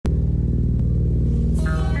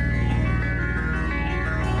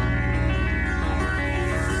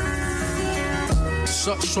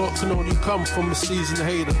Such talk can only come from a seasoned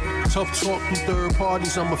hater. Tough talk from third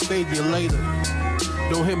parties, I'ma fade you later.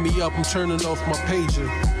 Don't hit me up, I'm turning off my pager.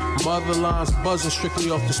 My other lines buzzing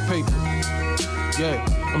strictly off this paper. Yeah,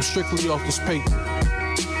 I'm strictly off this paper.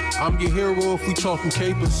 I'm your hero if we talking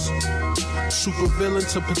capers. Super villain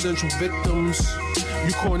to potential victims.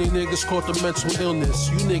 You corny niggas caught the mental illness.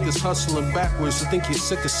 You niggas hustling backwards to think you're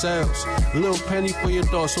sick of sales. A little penny for your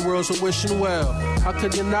thoughts, the world's a wishing well. How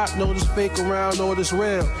could you not know this fake around or this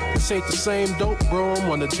real? This ain't the same dope, bro, I'm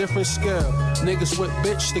on a different scale. Niggas with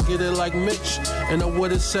bitch to get it like Mitch. And I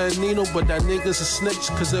would've said Nino, but that nigga's a snitch.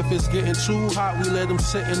 Cause if it's getting too hot, we let him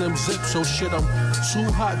sit in them zips. So shit, I'm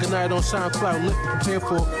too hot, good night on SoundCloud. Lip prepare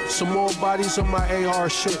for some more bodies on my AR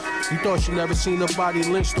shit. You thought you never seen a body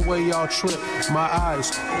lynched the way y'all trip. My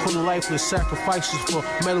eyes, putting lifeless sacrifices for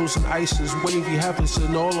metals and ices. Wavy heavens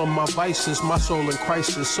and all of my vices. My soul in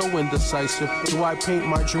crisis, so indecisive. Do I paint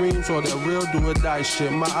my dreams or that real do or die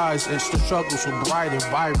shit? My eyes, it's the struggles were bright and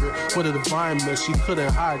vibrant. For the divine mess, you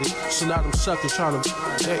couldn't hide it. So now them suckers trying to,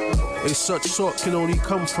 hey, such talk can only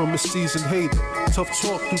come from a seasoned hater. Tough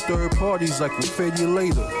talk through third parties like we'll fade you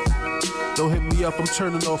later. Don't hit me up, I'm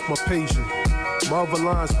turning off my pager. My other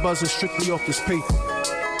lines buzzing strictly off this paper.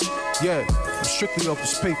 Yeah, I'm strictly off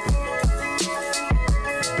this paper.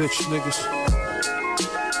 Bitch niggas.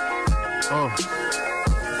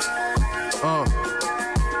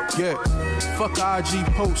 Yeah. Fuck a IG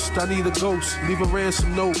post, I need a ghost. Leave a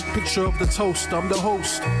ransom note, picture of the toast. I'm the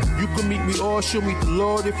host. You can meet me or she'll meet the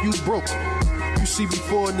Lord if you broke. You see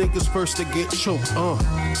before niggas first to get choked.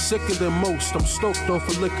 Sicker than most, I'm stoked off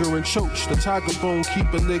of liquor and choach. The tiger bone keep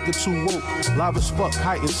a nigga too woke. Live as fuck,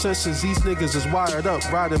 heightened senses, these niggas is wired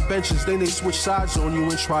up. Riding benches, then they switch sides on you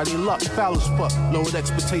and try their luck. Foul as fuck, lowered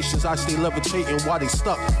expectations, I stay levitating while they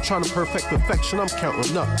stuck. Trying to perfect perfection, I'm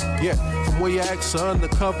counting up. Yeah, from where your ex are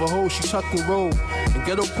undercover hoe, she tuck and roll. And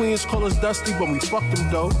ghetto queens call us dusty, but we fuck them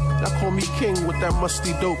though. Now call me king with that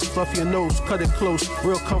musty dope. Fluff your nose, cut it close,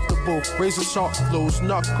 real comfortable. Razor sharp flows,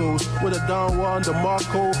 knuckles. With a Don Juan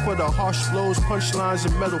DeMarco for the harsh blows, punchlines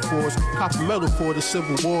and metaphors. Cop metal for the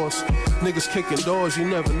civil wars. Niggas kicking doors, you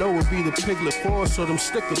never know it'll be the Piglet Force or them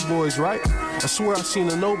sticker boys, right? I swear I seen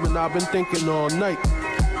an open, I've been thinking all night.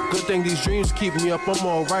 Good thing these dreams keep me up, I'm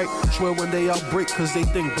alright. Swear one day I'll break cause they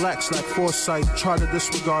think blacks like foresight. Try to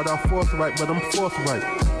disregard our forthright, but I'm forthright.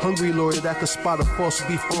 Hungry lawyer that could spot a false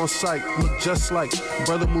beef on sight. Look just like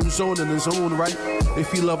brother moves on in his own right.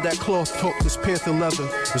 If you love that cloth talk, this panther leather.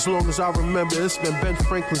 As long as I remember, it's been Ben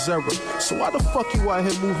Franklin's era. So why the fuck you out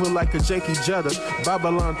here moving like a janky Jetta?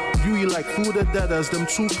 Babylon, view you like food or debtors, them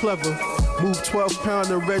too clever. Move 12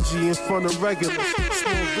 pound of Reggie in front of regulars.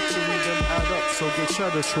 Small victory, them add up, so get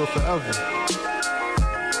cheddar true forever.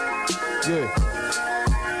 Yeah,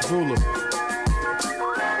 ruler.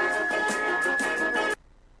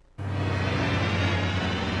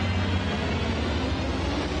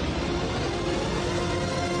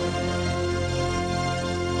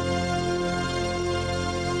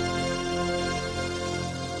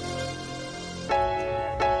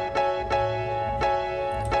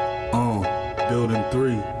 Building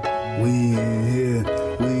 3, we in here,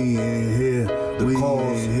 the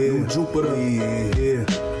cause, New Jupiter, we in here.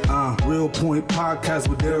 Real Point Podcast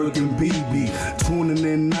with Derek and BB. Tuning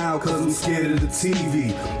in now cause I'm scared of the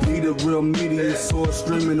TV. Be the real media source,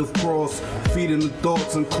 streaming across, feeding the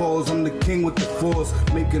thoughts and calls. I'm the king with the force,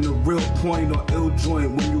 making a real point or ill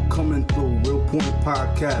joint when you coming through. Real Point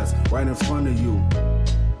Podcast, right in front of you.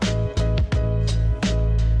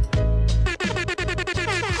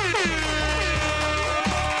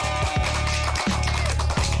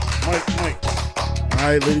 All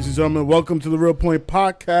right, ladies and gentlemen, welcome to the Real Point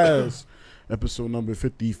Podcast, episode number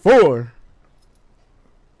 54.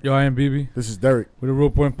 Yo, I am BB. This is Derek. With the Real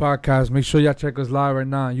Point Podcast. Make sure y'all check us live right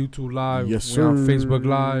now on YouTube Live. Yes, sir. We're on Facebook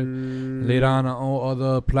Live. Later on all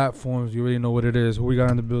other platforms. You already know what it is. Who we got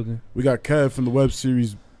in the building? We got Kev from the web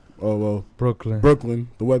series. Brooklyn,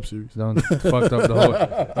 the web series. Fucked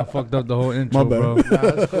up the whole intro, My bad. bro. Nah,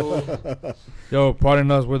 that's cool. Yo, pardon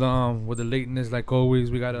us with the lateness, like always.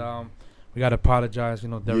 We gotta apologize. You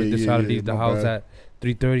know, Derek decided to leave the house at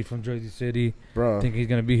 3:30 from Jersey City. Bro, I think he's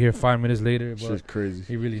gonna be here 5 minutes later, but shit's crazy.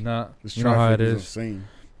 he really not. This you know how it is. Insane.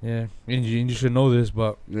 Yeah, and you should know this,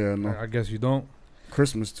 but yeah, no. I guess you don't.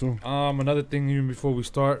 Christmas too. Another thing even before we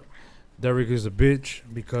start, Derek is a bitch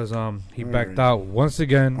because he backed out once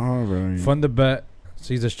again from the bet.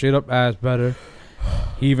 So he's a straight up ass better.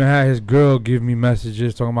 He even had his girl give me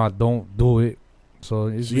messages talking about don't do it. So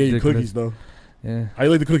it's ridiculous. Cookies though. Yeah. How you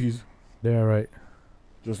like the cookies? They're alright.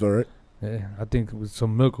 Just alright. Yeah, I think with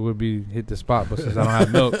some milk it would be hit the spot, but since I don't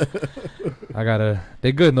have milk,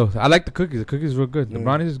 They good though. I like the cookies. The cookies real good. The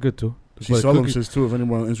brownies is good too. She sell them shits too if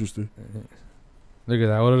anyone interested. Look at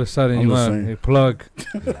that. All of a sudden, you want to plug.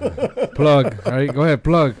 Plug. All right, go ahead,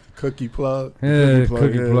 plug. Cookie plug. Yeah,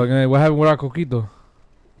 cookie plug. Hey, what happened with our coquito?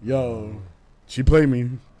 Yo, she played me.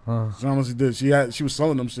 She honestly did. She was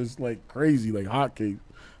selling them shits like crazy, like hotcakes.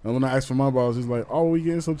 And when I asked for my boss, he's like, "Oh, we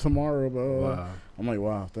getting some tomorrow, bro." Wow. I'm like,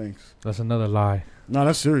 "Wow, thanks." That's another lie. No,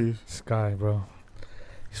 that's serious. This guy, bro,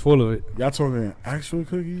 he's full of it. Y'all talking actual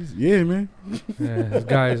cookies? Yeah, man. Yeah, this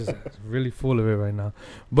guy is really full of it right now.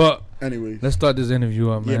 But anyways, let's start this interview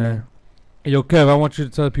up, man. Yeah, man. Hey, yo, Kev, I want you to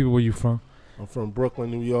tell people where you from. I'm from Brooklyn,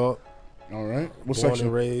 New York. All right. What Born section?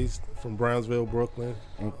 and raised from Brownsville, Brooklyn.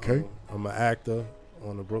 Okay. I'm an actor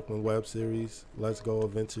on the Brooklyn web series, Let's Go, A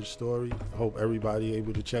Vintage Story. I hope everybody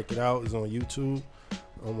able to check it out. It's on YouTube.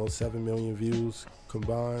 Almost 7 million views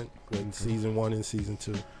combined in season 1 and season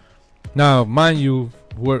 2. Now, mind you,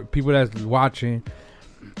 people that's watching,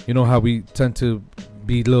 you know how we tend to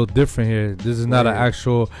be a little different here. This is not an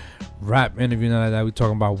actual rap interview, none like that. We're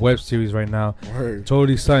talking about web series right now. Word.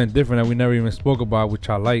 Totally something different that we never even spoke about, which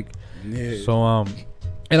I like. Yeah. So,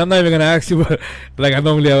 and I'm not even gonna ask you, but like I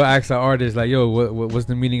normally ask the artist, like, "Yo, what's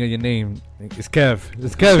the meaning of your name?" It's Kev.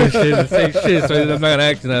 It's Kevin. Shit, the same shit. So I'm not gonna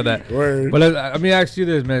ask you none of that. Word. But let me ask you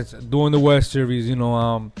this, man. Doing the web series, you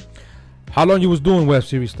know, how long you was doing web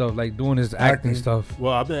series stuff, like doing this acting stuff?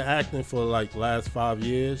 Well, I've been acting for like last 5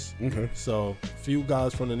 years. Okay. So a few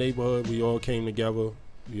guys from the neighborhood, we all came together.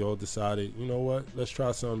 We all decided, you know what? Let's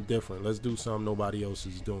try something different. Let's do something nobody else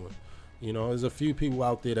is doing. You know, there's a few people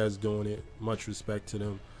out there that's doing it. Much respect to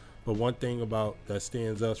them. But one thing about that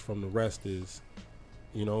stands us from the rest is,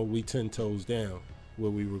 you know, we 10 toes down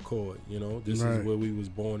where we record. You know, this is where we was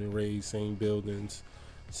born and raised. Same buildings,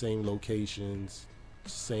 same locations,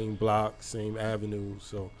 same block, same avenue.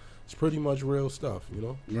 So it's pretty much real stuff, you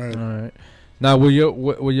know. Right. All right. Now with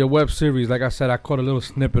your web series, like I said, I caught a little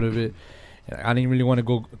snippet of it. I didn't really want to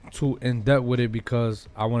go too in depth with it because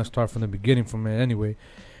I want to start from the beginning from it anyway.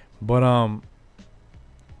 But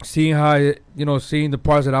seeing how seeing the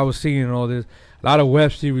parts that I was seeing and all this, a lot of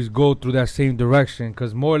web series go through that same direction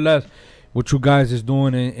because more or less what you guys is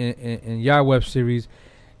doing in your web series,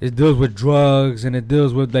 it deals with drugs and it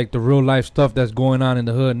deals with like the real life stuff that's going on in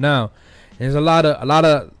the hood now. And there's a lot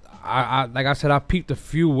of I like I said, I peeped a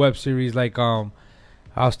few web series like I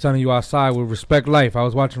was telling you outside with Respect Life. I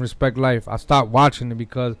was watching Respect Life. I stopped watching it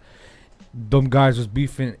because them guys was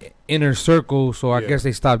beefing inner circle, so I guess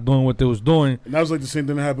they stopped doing what they was doing. And that was like the same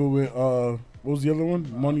thing that happened with what was the other one?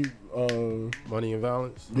 Money and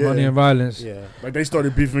Violence. Yeah. Money and Violence. Yeah. Like they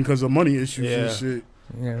started beefing because of money issues and shit.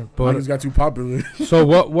 Yeah, but it got too popular. So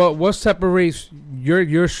what separates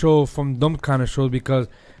your show from them kind of shows? Because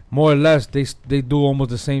more or less they do almost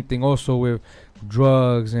the same thing also with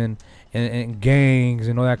drugs and gangs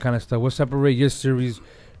and all that kind of stuff. What separates your series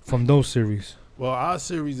from those series? Well, our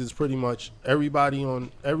series is pretty much everybody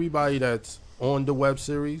that's on the web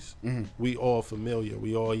series. Mm-hmm. We all familiar.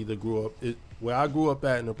 We all either grew up. Where I grew up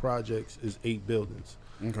at in the projects is 8 buildings.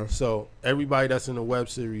 Okay. So everybody that's in the web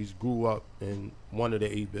series grew up in one of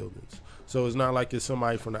the 8 buildings. So it's not like it's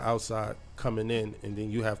somebody from the outside coming in and then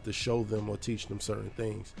you have to show them or teach them certain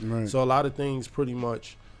things. Right. So a lot of things pretty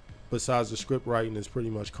much, besides the script writing, is pretty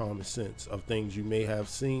much common sense of things you may have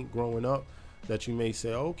seen growing up that you may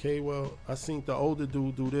say, okay, well, I seen the older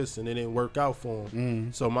dude do this and it didn't work out for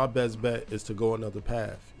him. So my best bet is to go another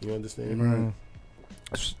path. You understand? Right.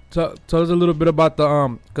 Tell us a little bit about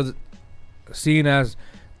the because seeing as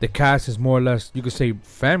the cast is more or less, you could say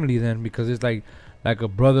family then, because it's like a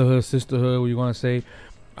brotherhood, sisterhood, what you want to say.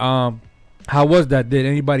 How was that? Did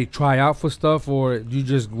anybody try out for stuff, or you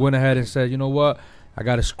just went ahead and said, you know what, I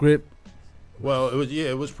got a script? Well,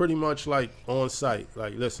 it was pretty much like on site.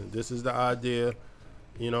 Like, listen, this is the idea,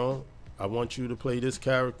 you know, I want you to play this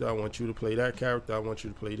character, I want you to play that character, I want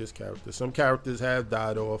you to play this character. Some characters have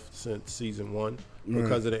died off since season 1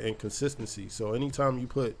 because of the inconsistency. So anytime you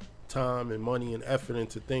put time and money and effort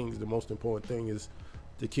into things, the most important thing is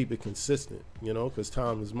to keep it consistent, you know, because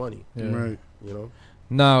time is money. Yeah. Right. You know.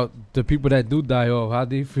 Now, the people that do die off, how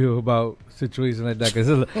do you feel about situations like that? Because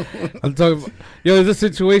I'm talking about, there's a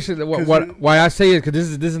situation. Why I say it, because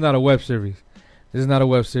this is not a web series. This is not a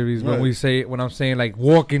web series. Right. When I'm saying like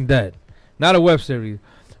Walking Dead, not a web series,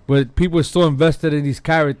 but people are so invested in these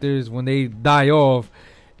characters when they die off.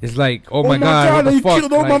 It's like, oh my God, what the fuck?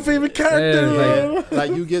 Killed all my favorite characters. Yeah,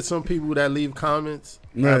 like you get some people that leave comments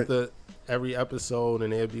after every episode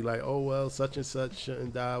and they'll be like, oh, well, such and such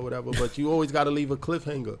shouldn't die, whatever. But you always got to leave a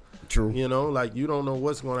cliffhanger. True. You know, like you don't know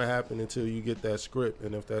what's going to happen until you get that script.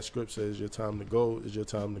 And if that script says your time to go, it's your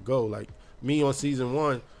time to go. Like me on season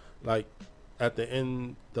 1, like at the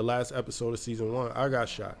end, the last episode of season 1, I got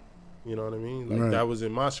shot. You know what I mean? Like that was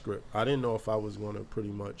in my script. I didn't know if I was going to pretty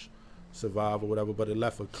much survive or whatever, but it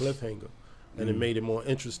left a cliffhanger, and it made it more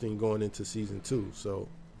interesting going into season 2. So,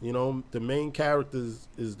 you know, the main characters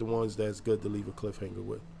is the ones that's good to leave a cliffhanger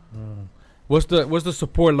with. What's the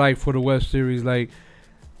support like for the web series? Like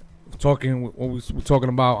we're talking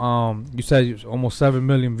about, you said almost 7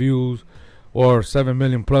 million views or 7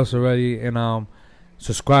 million plus already, and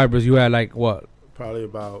subscribers. You had like what? Probably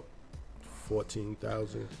about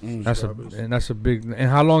 14,000 subscribers. That's a big. And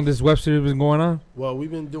how long this web series been going on? Well,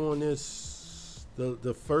 we've been doing this.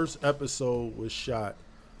 The first episode was shot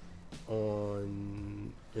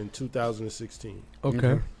in 2016.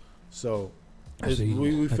 Okay. So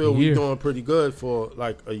we feel we're doing pretty good for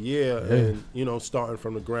like a year, and you know, starting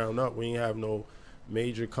from the ground up. We ain't have no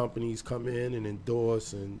major companies come in and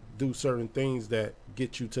endorse and do certain things that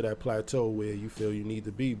get you to that plateau where you feel you need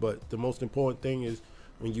to be. But the most important thing is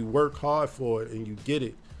when you work hard for it and you get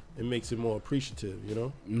it, it makes it more appreciative, you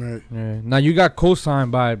know? Right. Yeah. Now you got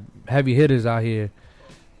co-signed by heavy hitters out here.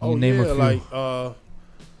 Oh yeah,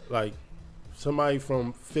 like somebody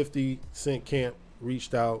from 50 Cent camp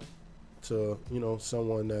reached out to, you know,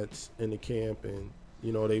 someone that's in the camp, and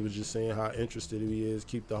you know, they was just saying how interested he is,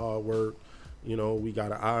 keep the hard work, you know, we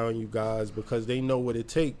got an eye on you guys, because they know what it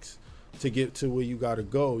takes to get to where you got to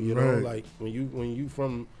go, you know? Like when you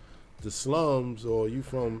from the slums, or you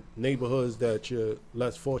from neighborhoods that you're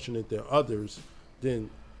less fortunate than others, then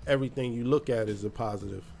everything you look at is a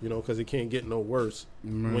positive, you know, because it can't get no worse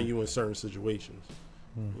when you in certain situations,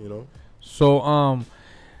 you know. So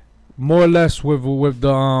more or less with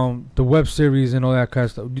the web series and all that kind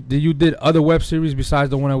of stuff, you did other web series besides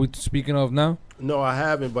the one that we're speaking of now? No, I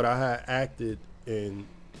haven't, but I had acted in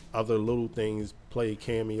other little things, played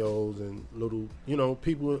cameos, and little, you know,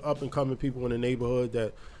 people, up and coming people in the neighborhood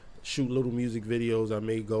that shoot little music videos. I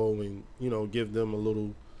may go and, you know, give them a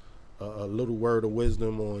little word of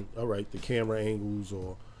wisdom on, all right, the camera angles,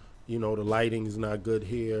 or, you know, the lighting is not good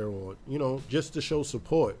here, or, you know, just to show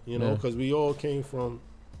support, you know, because we all came from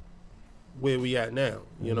where we at now,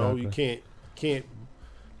 you know. You can't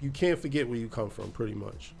forget where you come from, pretty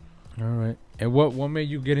much. All right. And what made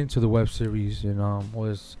you get into the web series, and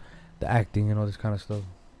was the acting and all this kind of stuff?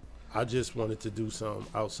 I just wanted to do something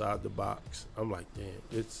outside the box. I'm like, damn,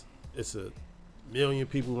 it's a million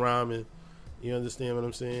people rhyming. You understand what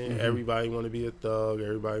I'm saying? Everybody want to be a thug.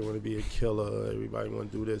 Everybody want to be a killer. Everybody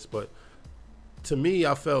want to do this. But to me,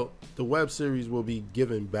 I felt the web series will be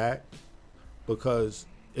given back, because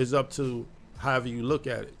it's up to however you look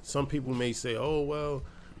at it. Some people may say, oh, well,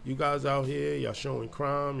 you guys out here, y'all showing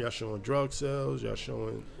crime, y'all showing drug sales, y'all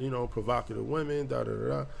showing, you know, provocative women,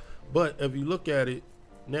 da-da-da-da. But if you look at it,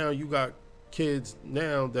 now you got kids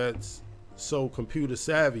now that's so computer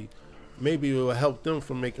savvy, maybe it will help them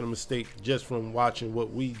from making a mistake just from watching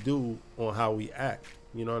what we do on how we act.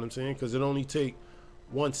 You know what I'm saying? Because it only take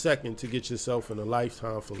 1 second to get yourself in a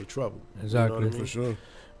lifetime full of trouble. Exactly, you know what I mean? For sure.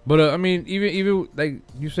 But I mean, even like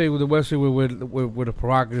you say with the West Side, with the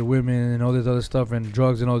provocative women and all this other stuff and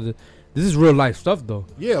drugs and all this is real life stuff, though.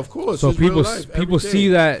 Yeah, of course. So people see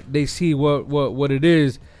that, they see what it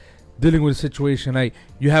is, dealing with a situation. Like,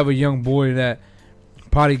 you have a young boy that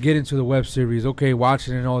probably get into the web series, okay,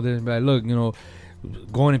 watching and all this, and be like, look, you know,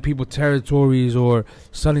 going in people's territories or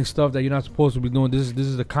selling stuff that you're not supposed to be doing. This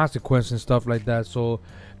is the consequence and stuff like that. So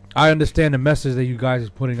I understand the message that you guys is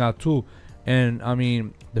putting out too. And I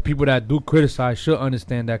mean, the people that do criticize should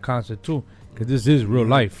understand that concept too, because this is real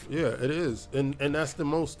life. Yeah, it is, and that's the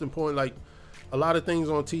most important. Like, a lot of things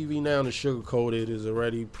on TV now, is sugar coated, is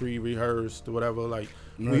already pre-rehearsed or whatever. Like,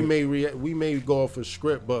 we may go off a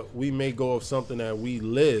script, but we may go off something that we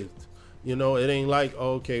lived. You know, it ain't like,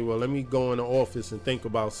 okay, well, let me go in the office and think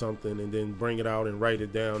about something and then bring it out and write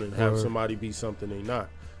it down and have somebody be something they not.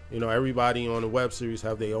 You know, everybody on the web series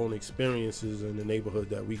have their own experiences in the neighborhood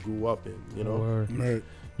that we grew up in. You know, Right.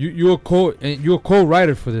 You're a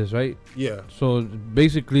co-writer for this, right? Yeah. So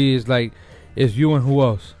basically, it's you and who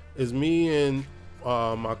else? It's me and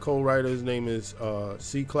my co-writer. His name is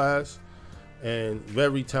C-Class, and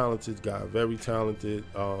very talented guy. Very talented.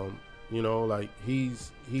 You know, like he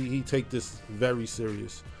take this very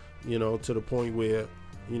serious. You know, to the point where,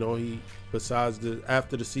 you know,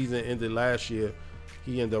 after the season ended last year,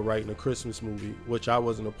 he ended up writing a Christmas movie, which I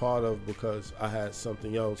wasn't a part of because I had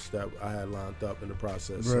something else that I had lined up in the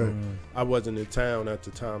process. Right. So I wasn't in town at the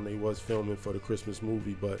time they was filming for the Christmas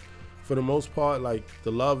movie. But for the most part, like,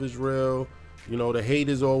 the love is real. You know, the hate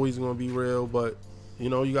is always going to be real, but, you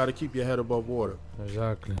know, you got to keep your head above water.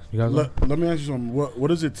 Exactly. Let me ask you something. What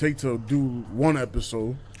does it take to do one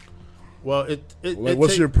episode? Well,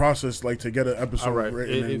 what's your process like to get an episode all right.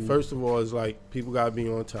 written? First of all, it's like people gotta be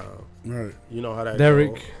on time. Right. You know how that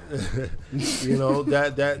Derek. You know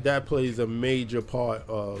that plays a major part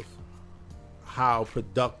of how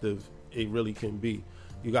productive it really can be.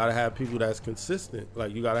 You gotta have people that's consistent.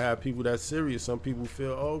 Like you gotta have people that's serious. Some people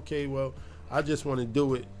feel, okay, well, I just want to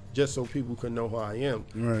do it just so people can know who I am.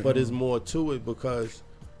 Right. But there's more to it because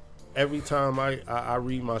every time I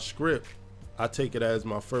read my script, I take it as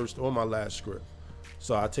my first or my last script.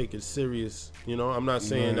 So I take it serious. You know, I'm not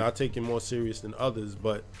saying I take it more serious than others,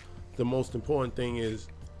 but the most important thing is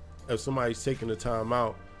if somebody's taking the time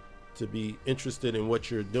out to be interested in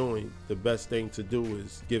what you're doing, the best thing to do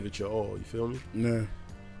is give it your all. You feel me? Yeah.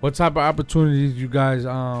 What type of opportunities you guys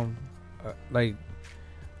like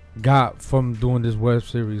got from doing this web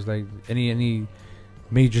series? Like any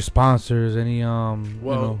major sponsors, any you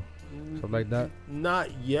know, stuff like that? Not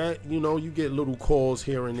yet. You know, you get little calls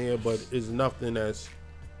here and there, but it's nothing that's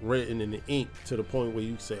written in the ink to the point where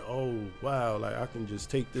you say, oh wow, like I can just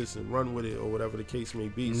take this and run with it, or whatever the case may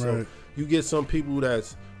be. Right. So you get some people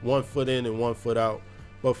that's 1 foot in and 1 foot out,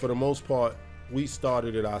 but for the most part we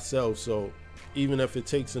started it ourselves. So even if it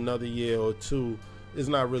takes another year or two, it's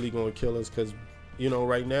not really going to kill us, because you know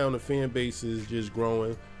right now the fan base is just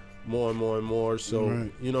growing more and more and more. So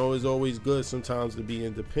you know, it's always good sometimes to be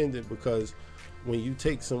independent, because when you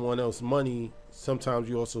take someone else's money, sometimes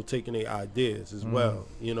you're also taking their ideas as well,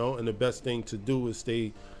 you know. And the best thing to do is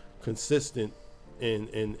stay consistent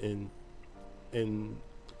and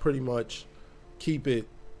pretty much keep it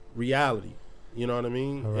reality. You know what I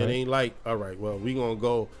mean? It ain't like, all right, well, we gonna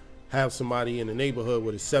go have somebody in the neighborhood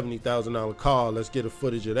with a $70,000 car. Let's get a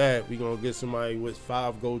footage of that. We gonna get somebody with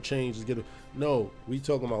 5 gold chains. Let's get a no. We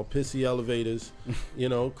talking about pissy elevators, you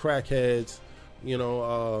know, crackheads, you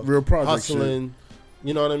know, real project hustling. Shit.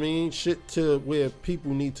 You know what I mean? Shit to where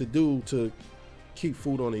people need to do to keep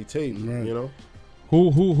food on their table. You know.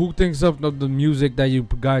 Who thinks of the music that you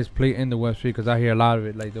guys play in the web series? Because I hear a lot of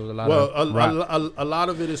it. Like there was a lot of rap. A lot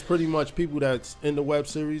of it is pretty much people that's in the web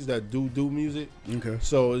series that do music. Okay.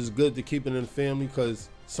 So it's good to keep it in the family, because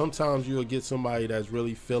sometimes you'll get somebody that's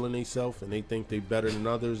really feeling themselves and they think they better than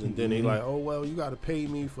others, and then they like, oh well, you got to pay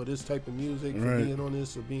me for this type of music, for being on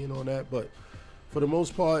this or being on that. But for the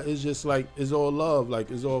most part, it's just like, it's all love.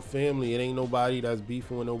 Like, it's all family. It ain't nobody that's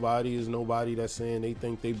beefing with nobody. It's nobody that's saying they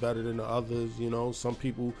think they better than the others. You know, some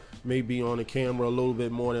people may be on the camera a little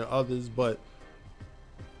bit more than others, but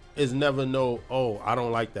it's never oh, I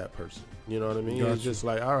don't like that person. You know what I mean? Gotcha. It's just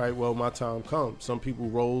like, all right, well, my time comes. Some people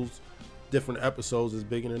roles different episodes is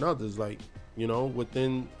bigger than others. Like, you know,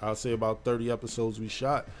 within, I'll say about 30 episodes we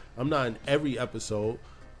shot, I'm not in every episode,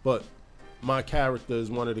 but my character is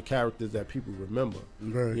one of the characters that people remember,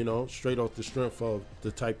 you know, straight off the strength of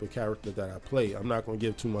the type of character that I play. I'm not going to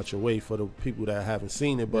give too much away for the people that haven't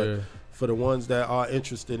seen it, but for the ones that are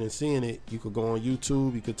interested in seeing it, you could go on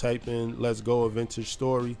YouTube, you could type in Let's Go, a Vintage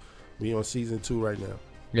Story. We on season 2 right now.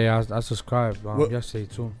 Yeah, I subscribed yesterday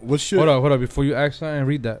too. What's your... Hold up, before you ask something,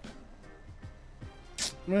 read that.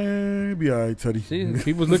 Man, be alright, Teddy. See,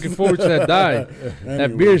 people's looking forward to that die.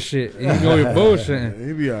 That beer shit. You know you're bullshitting.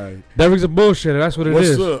 He be alright. Derek's a bullshitter. That's what it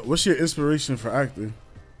is. What's your inspiration for acting?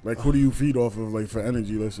 Like, who do you feed off of, like, for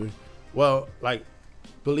energy, let's say? Well, like,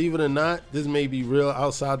 believe it or not, this may be real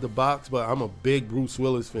outside the box, but I'm a big Bruce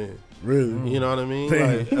Willis fan. Really? You know what I mean?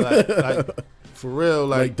 Like for real,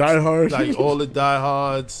 like Die Hard? Like all the Die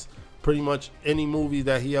Hards, pretty much any movie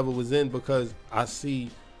that he ever was in, because I see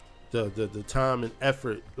the time and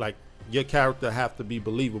effort. Like, your character have to be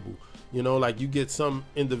believable. You know, like, you get some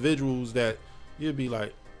individuals that you'd be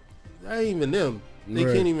like, that ain't even them. They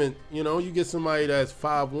can't even, you know, you get somebody that's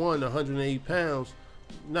 5'1", 108 pounds,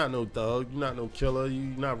 not no thug, you're not no killer,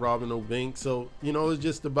 you're not robbing no bank. So, you know, it's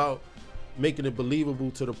just about making it believable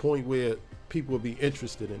to the point where people will be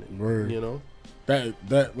interested in it. You know?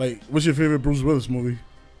 That like, what's your favorite Bruce Willis movie?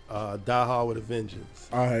 Die Hard with a Vengeance.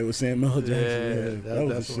 All right, with Samuel Jackson. Yeah,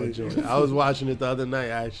 that's what I enjoyed. I was watching it the other night,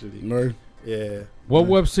 actually. Yeah. What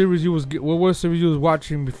web series you was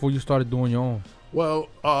watching before you started doing your own? Well,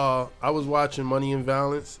 I was watching Money and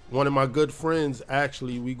Violence. One of my good friends,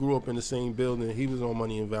 actually, we grew up in the same building. He was on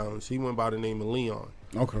Money and Violence. He went by the name of Leon.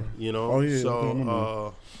 Okay. You know? Oh, yeah.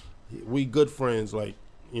 So, we good friends. Like,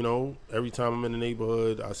 you know, every time I'm in the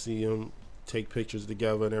neighborhood, I see him take pictures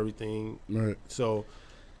together and everything. Right. So,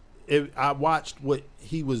 I watched what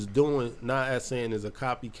he was doing, not as saying as a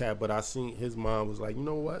copycat, but I seen his mom was like, you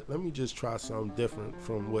know what? Let me just try something different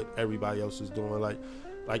from what everybody else is doing.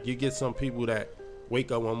 Like you get some people that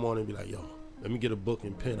wake up one morning and be like, yo, let me get a book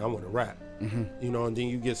and pen. I want to rap. You know, and then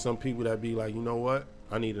you get some people that be like, you know what?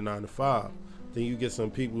 I need a 9 to 5. Then you get some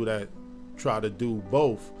people that try to do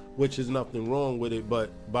both, which is nothing wrong with it. But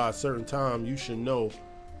by a certain time, you should know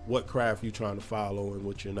what craft you're trying to follow and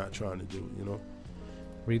what you're not trying to do, you know?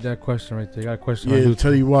 Read that question right there. You got a question? Yeah,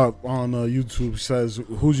 tell you what, on YouTube says,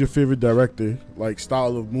 who's your favorite director? Like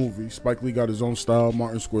style of movie. Spike Lee got his own style.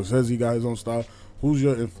 Martin Scorsese got his own style. Who's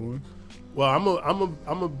your influence? Well,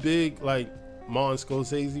 I'm a big like Martin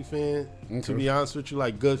Scorsese fan. Okay. To be honest with you,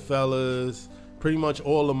 like Goodfellas, pretty much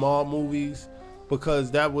all the mob movies,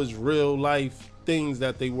 because that was real life things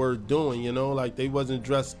that they were doing. You know, like they wasn't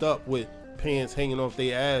dressed up with pants hanging off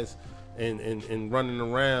their ass and running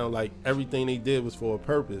around. Like everything they did was for a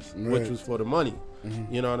purpose, right, which was for the money.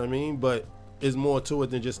 Mm-hmm. You know what I mean? But it's more to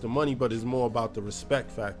it than just the money, but it's more about the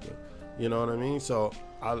respect factor. You know what I mean? So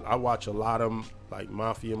I watch a lot of like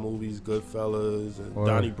mafia movies, Goodfellas, and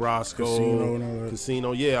Donnie Brasco,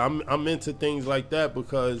 Casino. Yeah, I'm into things like that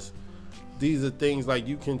because these are things like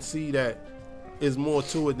you can see that is more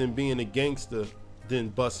to it than being a gangster than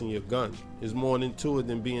busting your gun. It's more into it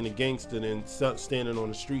than being a gangster than standing on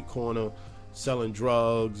the street corner selling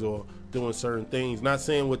drugs or doing certain things. Not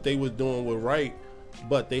saying what they was doing was right,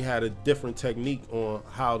 but they had a different technique on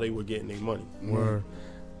how they were getting their money. Word.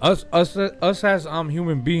 Us as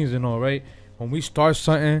human beings and all, right? When we start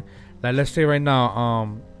something, like let's say right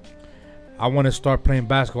now, I want to start playing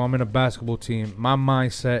basketball. I'm in a basketball team. My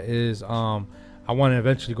mindset is I want to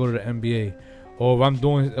eventually go to the NBA. Or if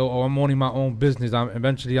I'm owning my own business,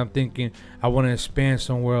 I'm thinking I want to expand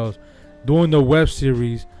somewhere else. Doing the web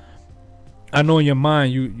series, I know in your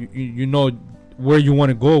mind you know where you want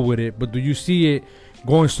to go with it, but do you see it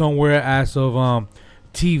going somewhere as of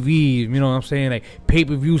TV? You know what I'm saying, like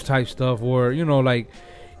pay-per-views type stuff, or you know, like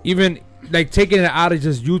even like taking it out of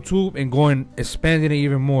just YouTube and expanding it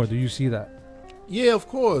even more? Do you see that? Yeah, of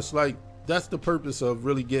course. Like that's the purpose of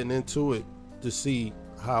really getting into it, to see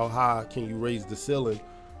how high can you raise the ceiling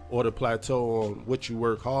or the plateau on what you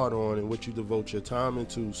work hard on and what you devote your time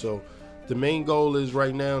into. So the main goal is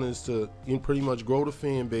right now is to pretty much grow the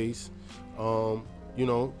fan base, you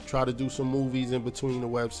know, try to do some movies in between the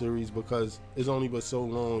web series, because it's only but so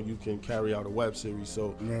long you can carry out a web series.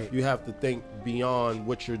 So right, you have to think beyond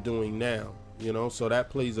what you're doing now, you know, so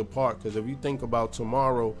that plays a part. Because if you think about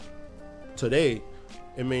today,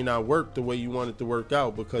 it may not work the way you want it to work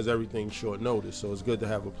out because everything's short notice. So it's good to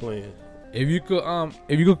have a plan. If you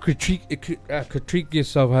could critique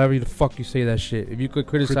yourself, however the fuck you say that shit. If you could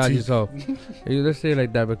criticize yourself, let's say it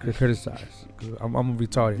like that, but criticize. I'm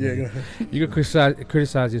retarded. Yeah, you could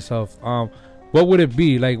criticize yourself. What would it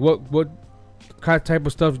be like? What type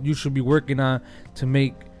of stuff you should be working on to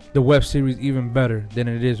make the web series even better than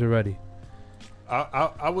it is already?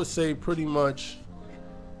 I would say pretty much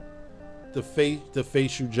the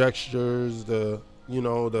facial gestures, the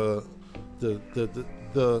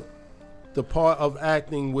part of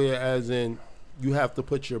acting where, as in, you have to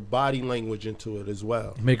put your body language into it as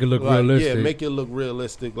well. Make it look realistic. Yeah, make it look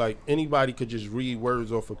realistic. Like anybody could just read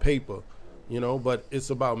words off of paper, you know, but it's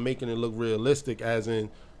about making it look realistic, as in,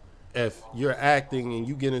 if you're acting and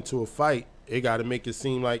you get into a fight, it got to make it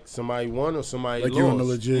seem like somebody won or somebody like lost. You're on the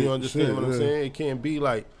legit you understand shit, what I'm saying? It can't be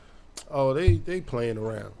like, oh, they playing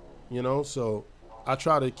around. You know, so I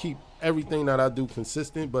try to keep everything that I do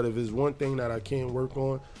consistent, but if there's one thing that I can work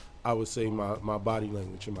on, I would say my body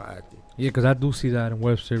language and my acting. Yeah, because I do see that in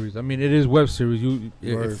web series. I mean, it is web series.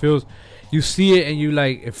 It feels, you see it and you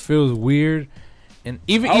like, it feels weird. And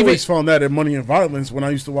I always found that in Money and Violence when I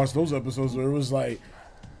used to watch those episodes where it was like,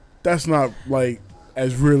 that's not like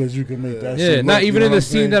as real as you can make that. Yeah, not even in the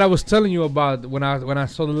scene that I was telling you about when I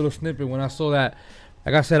saw the little snippet, when I saw that.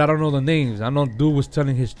 Like I said, I don't know the names. I know dude was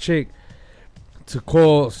telling his chick to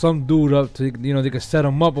call some dude up to, you know, they could set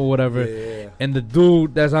him up or whatever. Yeah. And the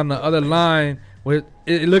dude that's on the other line,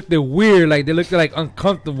 it looked weird. Like they looked like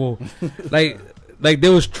uncomfortable. like they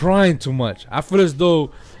was trying too much. I feel as though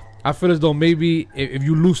maybe if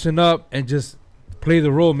you loosen up and just play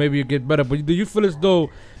the role, maybe you get better. But do you feel as though,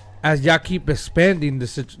 as y'all keep expanding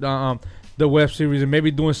the web series and maybe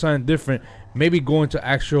doing something different, maybe going to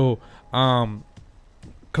actual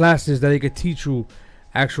classes that they could teach you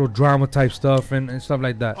actual drama type stuff and stuff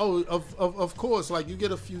like that? Oh, of course. Like you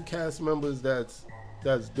get a few cast members that's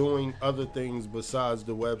doing other things besides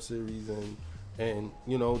the web series, and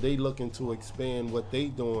you know, they looking to expand what they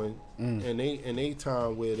doing and they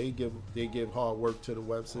time where they give hard work to the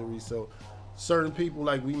web series. So certain people,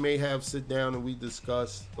 like we may have sit down and we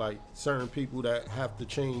discuss like certain people that have to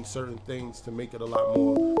change certain things to make it a lot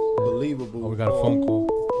more believable. Oh, we got a phone call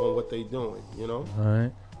on what they doing, you know. All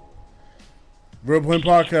right. Real Point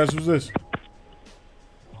Podcast, who's this?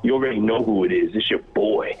 You already know who it is. It's your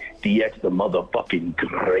boy, DX the motherfucking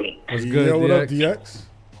great. What's good, Yo, what DX? up, DX?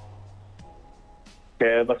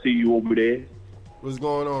 Kev, I see you over there. What's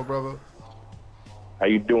going on, brother? How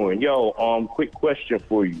you doing? Yo, quick question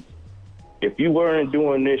for you. If you weren't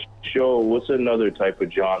doing this show, what's another type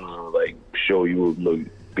of genre, like, show you would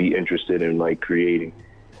be interested in, like, creating?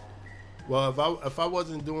 Well, if I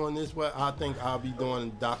wasn't doing this, I think I'll be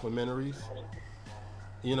doing documentaries.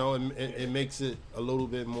 You know, it makes it a little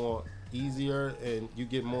bit more easier, and you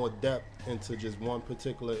get more depth into just one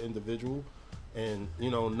particular individual, and, you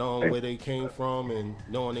know, knowing where they came from and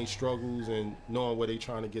knowing their struggles and knowing where they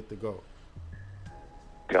trying to get to go.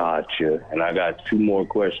 Gotcha. And I got 2 more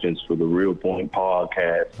questions for the Real Point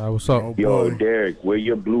podcast. What's up? Yo, Derek, where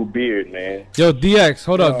your blue beard, man? Yo, DX,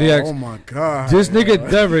 hold up, DX. Oh my God. This nigga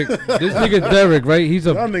Derek, right? He's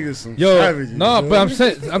a y'all niggas some savages. No, but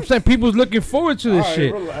I'm saying people's looking forward to this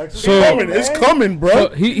shit. Relax. So It's coming, bro.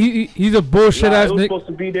 So he's a bullshit ass It was nigga. supposed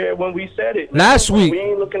to be there when we said it. Last week. We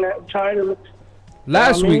ain't looking at China.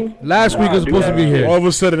 Last week was supposed to be here. All of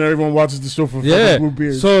a sudden, everyone watches the show for Yeah. blue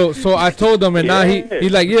beards. So I told him, and now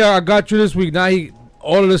he's like, yeah, I got you this week. Now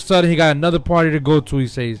all of a sudden he got another party to go to. He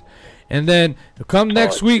says, and then come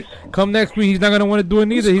next week, he's not gonna want to do it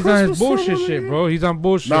neither. He's on his bullshit shit, bro. He's on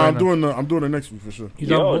bullshit. Nah, right I'm doing it next week for sure. He's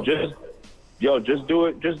Just do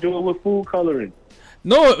it. Just do it with food coloring.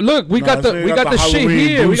 No, look, we got the shit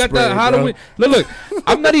here. We got the Halloween. Look,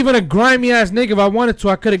 I'm not even a grimy ass nigga. If I wanted to,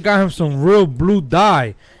 I could have got him some real blue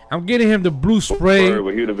dye. I'm getting him the blue spray.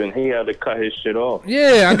 He had to cut his shit off.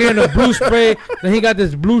 Yeah, I'm getting the blue spray. Then he got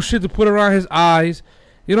this blue shit to put around his eyes.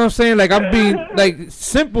 You know what I'm saying? Like, I'm being, like,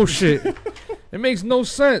 simple shit. It makes no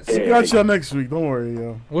sense. We got y'all next week. Don't worry,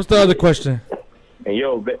 yo. What's the other question? And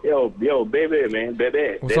yo, baby, man,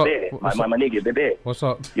 baby, What's baby, up? my nigga, baby. What's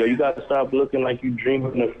up? Yo, you gotta stop looking like you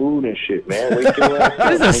dreaming of food and shit, man. Wake your ass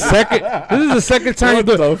up. This is the second time you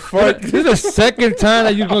do it. This is the second time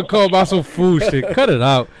that you gonna call about some food shit. Cut it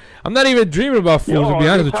out. I'm not even dreaming about food, to be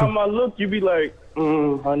honest with you. Every time I look, you be like,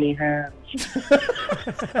 honey ham.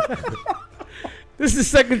 This is the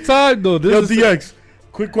second time, though. Yo, DX,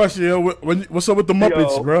 quick question, yo. What's up with the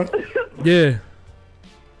Muppets, bro? Yeah.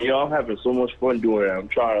 Yo, I'm having so much fun doing it. I'm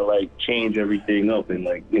trying to, like, change everything up and,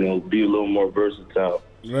 like, you know, be a little more versatile.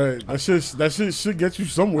 Right. That shit should get you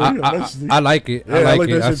somewhere. I like it. Yeah, I like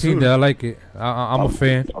it. that I've seen too. that. I like it. I'm a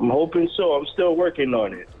fan. I'm hoping so. I'm still working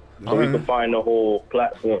on it. So we can find a whole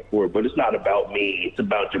platform for it. But it's not about me. It's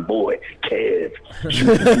about your boy, Kev.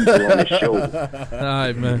 On the show. All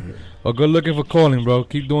right, man. Well, good looking for calling, bro.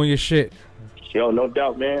 Keep doing your shit. Yo, no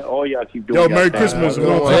doubt, man. All y'all keep doing. Yo, y'all Merry thing. Christmas.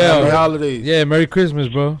 Happy holidays. Yeah, Merry Christmas,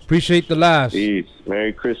 bro. Appreciate the laughs. Peace.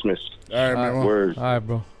 Merry Christmas. All right, man. Word. All right,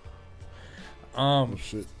 bro.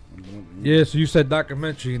 Shit. Yeah, so you said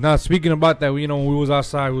documentary. Now, speaking about that, you know, when we was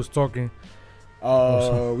outside, we was talking. We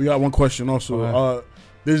got one question also. Okay.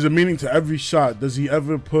 There's a meaning to every shot. Does he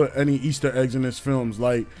ever put any Easter eggs in his films?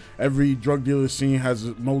 Like every drug dealer scene has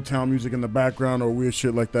Motown music in the background or weird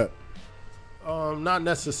shit like that? Not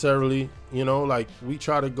necessarily. You know, like, we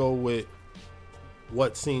try to go with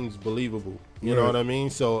what seems believable. You know what I mean?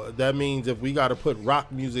 So that means if we got to put rock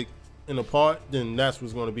music in a part, then that's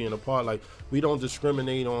what's going to be in a part. Like, we don't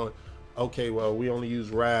discriminate on, okay, well, we only use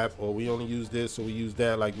rap or we only use this or we use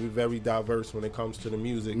that. Like, we're very diverse when it comes to the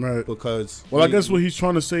music. Right. Because I guess what he's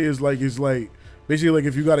trying to say is basically like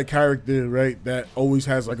if you got a character, right, that always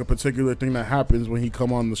has like a particular thing that happens when he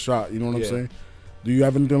come on the shot. You know what I'm saying? Do you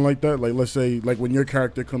have anything like that? Like, let's say, like when your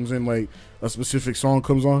character comes in, like a specific song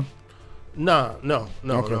comes on. No.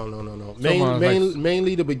 Okay.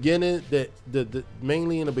 Mainly the beginning.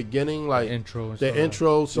 Mainly in the beginning, like the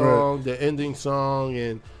intro song, the ending song,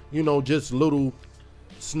 and, you know, just little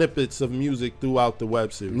snippets of music throughout the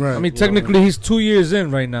web series. Right. I mean, technically, he's 2 years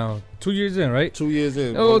in right now. 2 years in, right? 2 years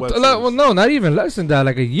in. Well, no, not even less than that.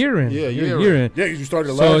 Like a year in. Yeah, year in. Yeah, because you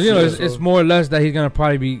started last So, you know, year, it's more or less that he's gonna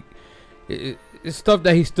probably be. It's stuff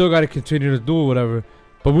that he still got to continue to do or whatever.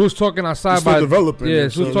 But we was talking outside still developing. Yeah,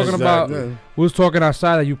 so we was talking about. Yeah. We was talking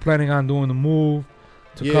outside that you planning on doing the move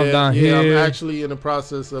to come down here. I'm actually in the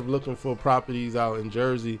process of looking for properties out in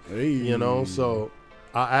Jersey. Hey. You know, so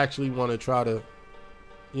I actually want to try to,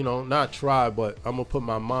 you know, not try, but I'm gonna put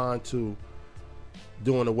my mind to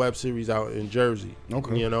doing a web series out in Jersey.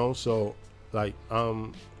 Okay. You know, so like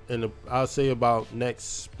I'll say about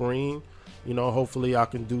next spring. You know, hopefully I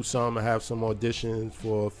can do some and have some auditions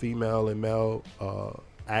for female and male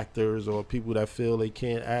actors or people that feel they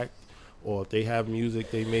can't act, or if they have music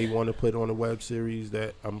they may want to put on a web series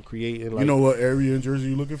that I'm creating. Like, you know what area in Jersey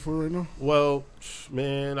you looking for right now? Well,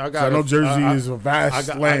 man, I know Jersey is a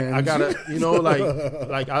vast land. I gotta, you know,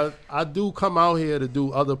 like I do come out here to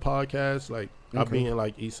do other podcasts. Like, I be in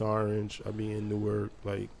like East Orange, I be in Newark,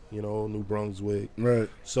 like, you know, New Brunswick. Right.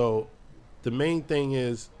 So the main thing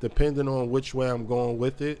is, depending on which way I'm going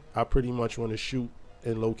with it, I pretty much want to shoot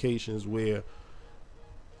in locations where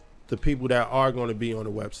the people that are going to be on the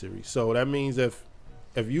web series. So that means if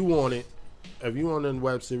you want it, if you on the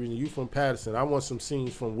web series and you from Patterson, I want some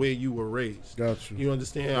scenes from where you were raised. Got you. You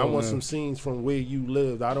understand? I want some scenes from where you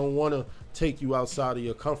lived. I don't want to take you outside of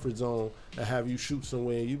your comfort zone and have you shoot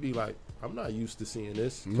somewhere and you be like, I'm not used to seeing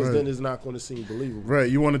this, because then it's not going to seem believable. Right.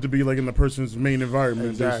 You want it to be like in the person's main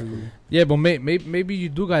environment. Exactly. Basically. Yeah, but maybe you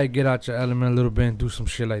do gotta get out your element a little bit and do some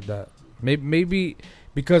shit like that. Maybe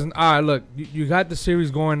because look, you got the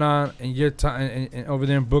series going on in your time and over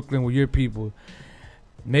there in Brooklyn with your people.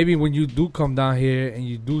 Maybe when you do come down here and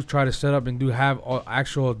you do try to set up and do have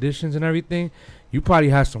actual auditions and everything, you probably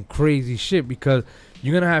have some crazy shit because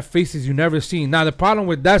you're gonna have faces you never seen. Now the problem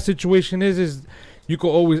with that situation is you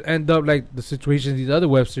could always end up like the situation these other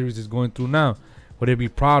web series is going through now, where there be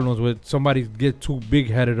problems with somebody get too big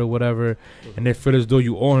headed or whatever, and they feel as though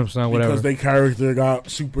you owe them something, whatever. Because their character got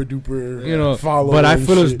super duper followers. But I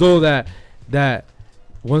feel as though that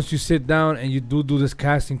once you sit down and you do this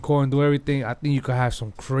casting call and do everything, I think you could have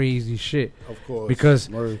some crazy shit. Of course. Because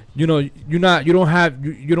you don't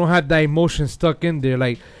have that emotion stuck in there,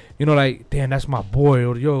 like like damn, that's my boy,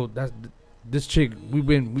 or yo, that's this chick. We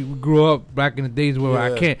grew up back in the days where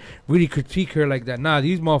I can't really critique her like that. Nah,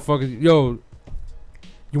 these motherfuckers, yo,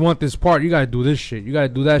 you want this part, you gotta do this shit, you gotta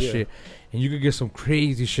do that shit, and you could get some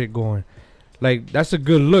crazy shit going. Like that's a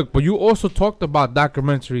good look. But you also talked about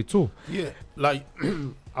documentary too. Yeah, like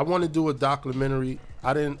I want to do a documentary.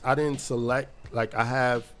 I didn't select, like I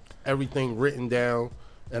have everything written down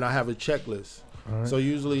and I have a checklist. Right. So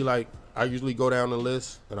usually I usually go down the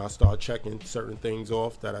list and I start checking certain things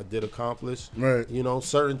off that I did accomplish. Right.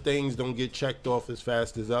 Certain things don't get checked off as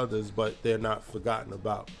fast as others, but they're not forgotten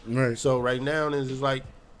about. Right. So right now is like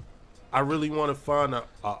I really want to find a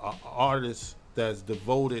artist that's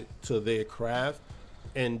devoted to their craft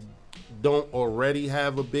and don't already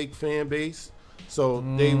have a big fan base, so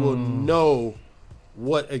they will know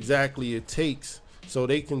what exactly it takes, so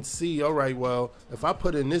they can see, all right, well, if I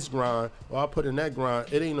put in this grind or I put in that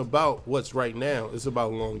grind, it ain't about what's right now, it's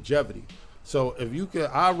about longevity. So if you could,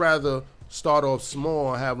 I'd rather start off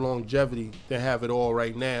small and have longevity than have it all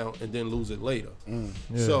right now and then lose it later.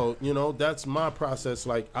 So that's my process.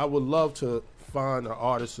 Like I would love to find an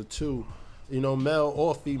artist or two, male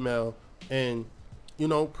or female, and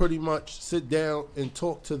pretty much sit down and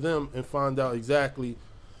talk to them and find out exactly,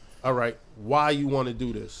 all right, why you want to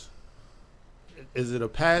do this. Is it a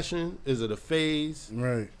passion? Is it a phase?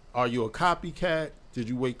 Right. Are you a copycat? Did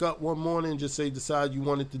you wake up one morning and just decide you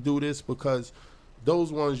wanted to do this? Because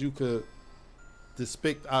those ones you could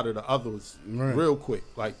depict out of the others real quick.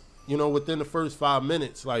 Like, within the first 5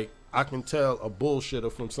 minutes, like I can tell a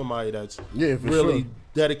bullshitter from somebody that's really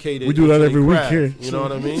dedicated. We do that every week here. You know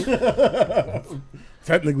what I mean?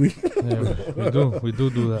 Technically. Yeah, we do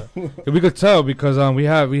that. Yeah, we could tell because we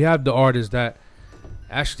have the artists that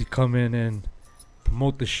actually come in and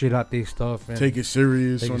promote the shit out their stuff and take it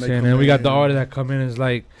serious. And we got the artists that come in and is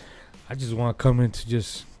like, I just want to come in to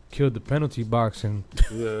just kill the penalty box, and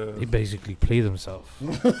they basically play themselves.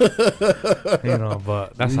 But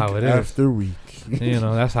that's how it is. After week.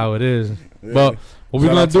 That's how it is. Yeah. But what we're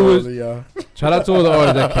going to do is shout out to all the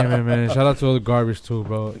artists that came in, man. Shout out to all the garbage too,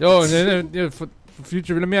 bro. Yo, and then for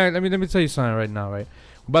future, let me tell you something right now, right?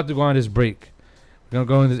 We're about to go on this break. We're going to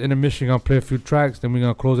go in this intermission, going to play a few tracks, then we're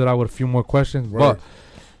going to close it out with a few more questions. Right. But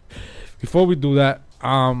before we do that,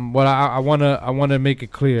 what I want to make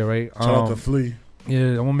it clear, right? Shout out to Flea.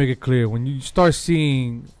 Yeah, I want to make it clear. When you start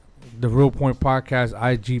seeing the Real Point Podcast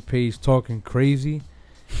IG page talking crazy,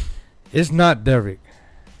 it's not Derek.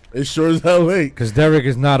 It sure as hell ain't. Because Derek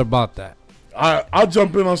is not about that. I'll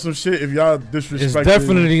jump in on some shit if y'all disrespect. It's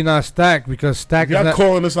definitely not Stack, because Stack is not. Y'all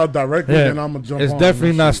calling us out directly, then I'm going to jump on. It's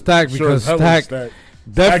definitely not Stack, because Stack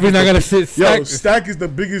definitely not going to sit. Stack is the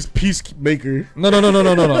biggest peacemaker. No,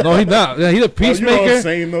 he's not. Yeah, he's a peacemaker. You know what I'm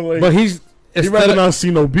saying, though, like, but he rather not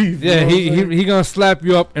see no beef. Yeah, he gonna slap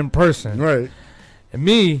you up in person. Right. And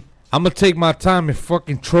me, I'm gonna take my time and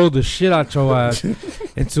fucking troll the shit out your ass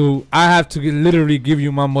until I have to literally give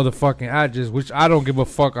you my motherfucking address, which I don't give a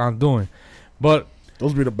fuck on doing. But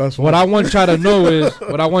those be the best ones. What I want y'all to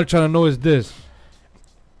know is this.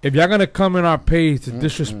 If y'all gonna come in our page to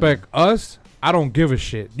disrespect us, I don't give a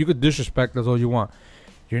shit. You could disrespect us all you want.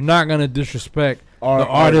 You're not gonna disrespect the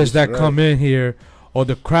artists that come in here, or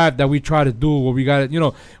the craft that we try to do, where we got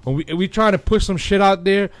to, when we try to push some shit out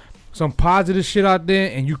there, some positive shit out there,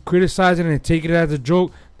 and you criticize it and take it as a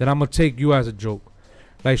joke, then I'm gonna take you as a joke,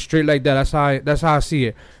 like straight like that. That's how I see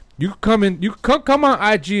it. You come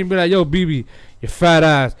on IG and be like, yo, BB, you fat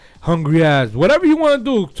ass, hungry ass, whatever you want to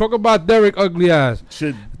do. Talk about Derek, ugly ass.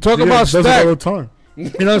 Shit. Talk about Stack. All the time. You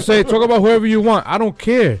know what I'm saying? Talk about whoever you want. I don't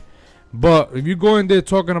care. But if you go in there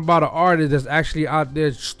talking about an artist that's actually out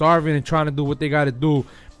there starving and trying to do what they got to do,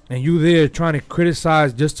 and you there trying to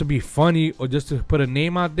criticize just to be funny or just to put a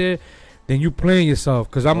name out there, then you playing yourself.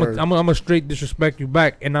 Because I'm a straight disrespect you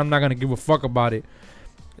back, and I'm not going to give a fuck about it.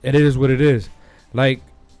 And it is what it is. Like,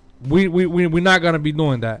 we're not going to be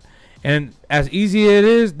doing that. And as easy as it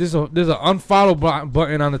is, there's an unfollow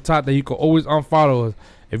button on the top that you can always unfollow us.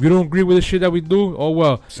 If you don't agree with the shit that we do, oh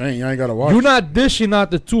well. Saying you ain't gotta watch. You're not dishing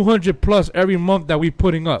out the 200 plus every month that we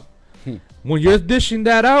putting up. When you're dishing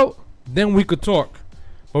that out, then we could talk.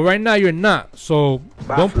 But right now you're not. So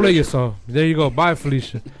Bye, don't play Felicia. yourself. There you go. Bye,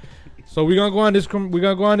 Felicia. So we're gonna go on this. We're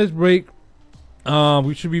gonna go on this break.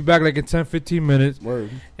 We should be back like in 10-15 minutes.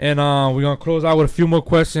 Word. And we're gonna close out with a few more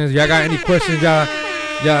questions. Y'all got any questions y'all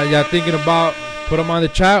thinking about? Put them on the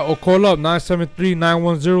chat or call up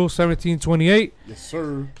 973-910-1728. Yes,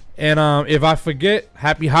 sir. And if I forget,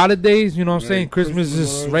 happy holidays. You know what I'm saying? Christmas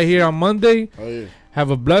is right here on Monday. Oh, yeah. Have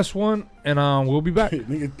a blessed one. And we'll be back.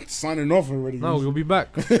 Nigga signing off already. No, we'll be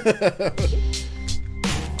back.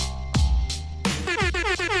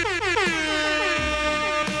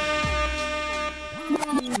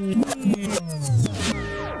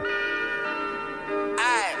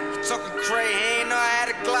 Talking cray, he ain't know I had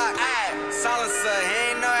a Glock. Silencer, he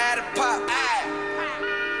ain't know I had a pop.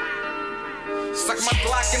 Suck my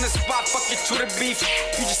Glock in the spot, fuck your Twitter beef.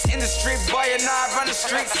 You just in the street, boy, you know I run the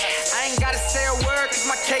streets. I ain't gotta say a word, cause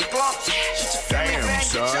my cake long. Shoot your family, Damn, man,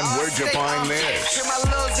 son, where'd you find this? Hear my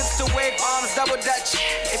little zips to wave arms, double dutch.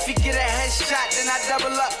 If you get a headshot, then I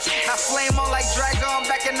double up. I flame on like Dragon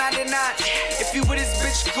back in 99. If you with this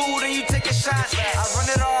bitch cool, then you take a shot. I run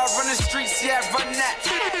it all, run the streets, yeah, run that.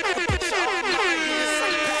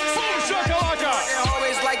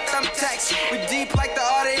 Always like thumbtacks. We deep like the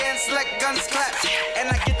audience, let guns clap. And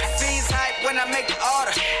I get the fiends hype when I make the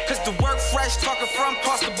order. Cause the work fresh, talking from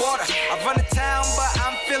across the border. I run the town, but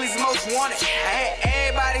I'm Philly's most wanted. I hate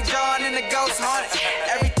everybody drawing in the ghost haunted.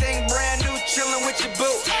 Everything brand new, chilling with your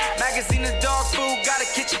boo. Magazine of dog food, got a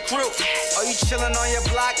kitchen crew. Oh, you chilling on your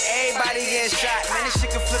block, everybody getting shot. Man, this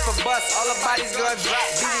shit can flip a bus, all the bodies gonna drop.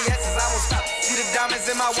 BBS's, I won't stop. See the diamonds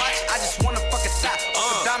in my watch, I just wanna fuck a top.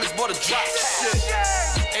 The diamonds bought a drop.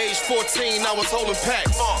 Age 14, I was holding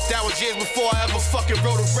packs. That was years before I ever fucking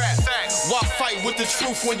wrote a rap. Why fight with the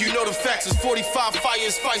truth when you know the facts? It's 45 fire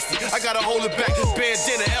is feisty. I gotta hold it back.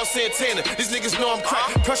 Bandana, El Santana. These niggas know I'm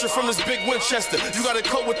crack. Pressure from this big Winchester. You gotta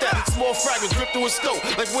cope with that. Small fragments ripped through a scope.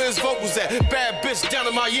 Like where his vocals at? Bad bitch down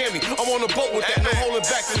in Miami. I'm on a boat with that. No holding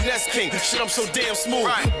back to Nest King. Shit, I'm so damn smooth.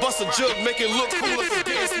 Bust a jug, make it look cool like a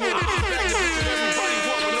dance move. Back to everybody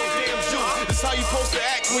want with no damn juice. This how you supposed to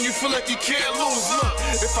act when you feel like you can't lose. Look,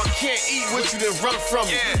 if I can't eat with you, then run from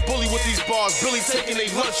me. Bully with these bars, Billy taking they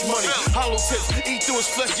lunch money. Hollow tips, eat through his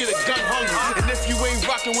flesh, get a gun hungry. And if you ain't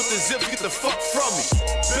rocking with the zips, get the fuck from me.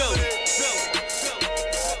 Billy.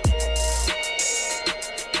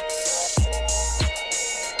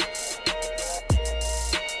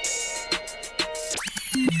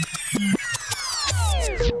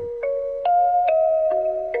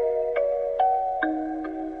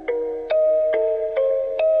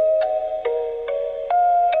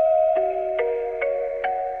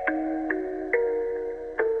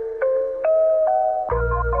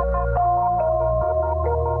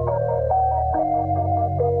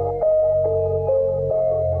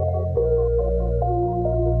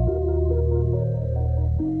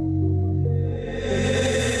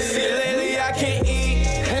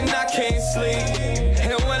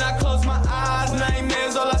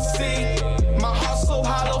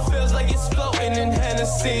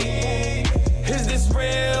 Is this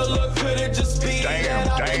real or could it just be? Damn,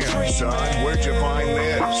 son, where'd you find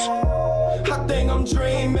this? I think I'm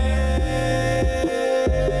dreaming.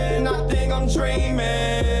 I think I'm dreaming.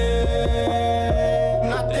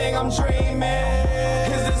 I think I'm dreaming.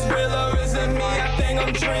 Is this real or is it me? I think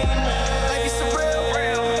I'm dreaming. Like it's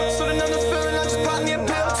surreal. So then I'm the feeling, I just bought me a pill.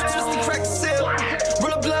 Just to crack the seal.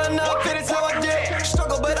 Roll up blood enough, and it's how I did.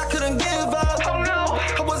 Struggle, but I couldn't give up. Oh no.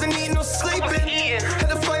 I wasn't eating or sleeping. Had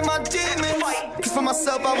to fight my demons. Cause for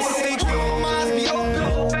myself, I was thinking. My eyes be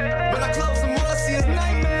open. When I close them, all I see is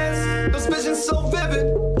nightmares. Those visions so vivid.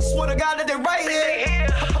 I swear to God that they're right here.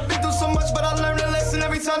 I've been through so much, but I learned a lesson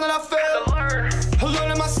every time that I fail.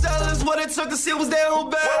 Learning my style is what it took to see what's there whole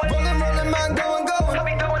bad. Rolling, mind going. I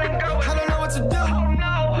don't know what to do.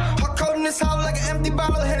 Hot cold in this house like an empty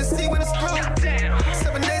bottle of Hennessy when it's through.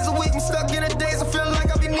 7 days a week, I'm stuck in a daze. I feel like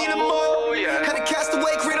I be needing more. Had to cast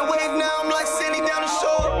away, create a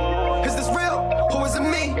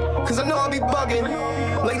target.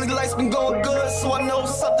 Lately life's been going good, so I know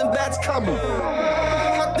something bad's coming.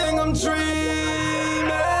 I think I'm dreaming.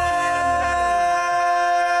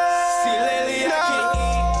 See, lately I can't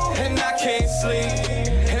eat and I can't sleep.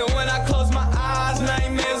 And when I close my eyes,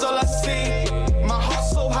 nightmares all I see. My heart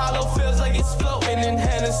so hollow, feels like it's floating in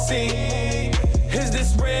Hennessy. Is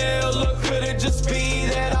this real or could it just be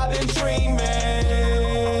that I've been dreaming?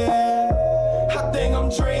 I think I'm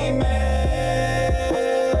dreaming.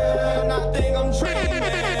 I think I'm dreaming.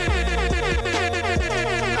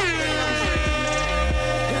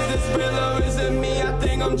 Is this real or is it me? I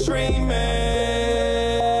think I'm dreaming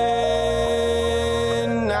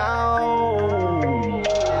now.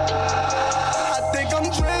 I think I'm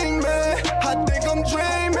dreaming. I think I'm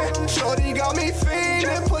dreaming. Shorty got me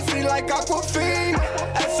feeling pussy like Aquafina.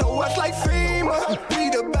 SOS like FEMA. Be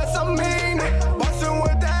the best, I mean it. Bustin'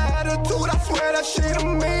 with that attitude, I swear that shit the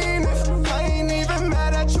meanest. I ain't even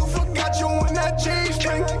mad at you, forgot you in that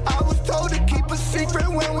G-string. I was told to keep a secret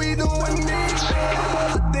when we doing these things.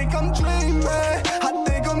 I think I'm dreaming, I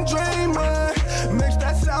think I'm dreaming. Mix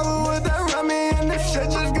that sour with that Remy and this shit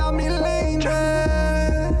just got me leaning.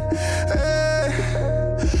 Hey.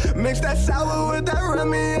 Mix that sour with that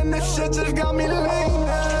Remy and this shit just got me leaning.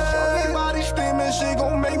 Body steaming, she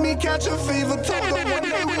gon' make me catch a fever. Told her one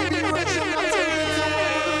day we be rich and I turn it to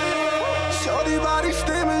a shorty body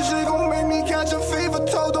steaming, she gon' make me catch a fever.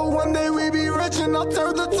 Told her one day we be rich and I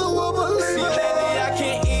turned her to a believer. See, lately I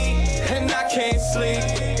can't eat and I can't sleep.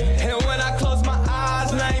 And when I close my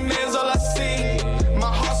eyes, nightmares all I see.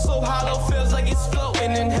 My heart so hollow, feels like it's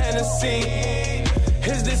floating in Hennessy.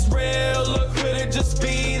 Is this real or could it just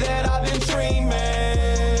be that I've been dreaming?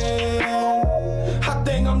 I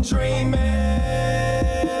think I'm dreaming.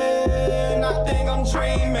 I think I'm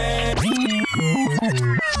dreaming.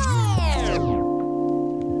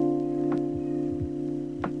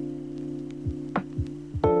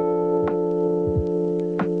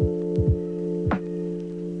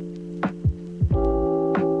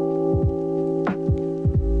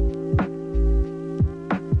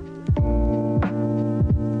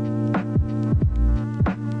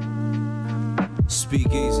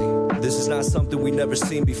 Speak easy. This is not something we never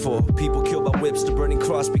seen before. People killed by whips, the burning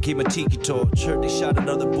cross became a tiki torch. Heard they shot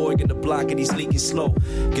another boy in the block and he's leaking slow.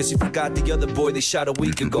 Guess you forgot the other boy they shot a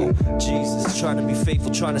week ago. Jesus, trying to be faithful,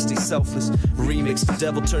 trying to stay selfless. Remix, the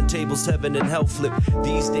devil turntables, heaven and hell flip.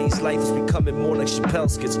 These days life is becoming more like Chappelle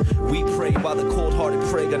skits. We pray while the cold-hearted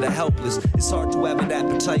prey on the helpless. It's hard to have an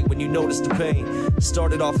appetite when you notice the pain.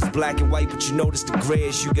 Started off as black and white, but you notice the gray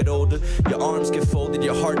as you get older. Your arms get folded,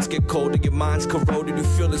 your hearts get colder, your mind's corroded. You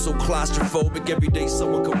feel so claustrophobic. Every day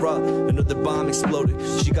someone corrupt, another bomb exploded.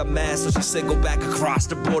 She got mad, so she said go back across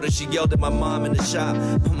the border. She yelled at my mom in the shop,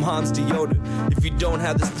 my mom's deodorant. If you don't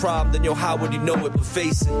have this problem, then yo, how would you know it? But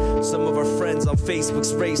face it, some of our friends on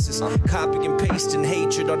Facebook's racist, copying and pasting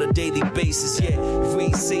hatred on a daily basis. Yeah, if we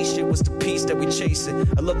ain't say shit, what's the peace that we chasing?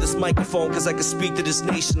 I love this microphone cause I can speak to this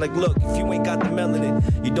nation. Like look, if you ain't got the melanin,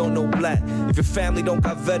 you don't know black. If your family don't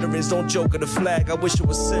got veterans, don't joke at the flag. I wish it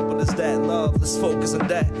was simple as that. Love, let's focus on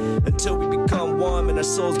that. Until we become warm and our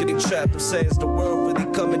souls getting trapped. I'm saying, is the world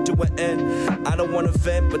really coming to an end? I don't want to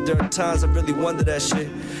vent, but there are times I really wonder that shit.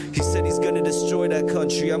 He said he's gonna destroy that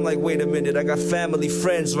country. I'm like, wait a minute, I got family,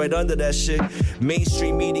 friends right under that shit.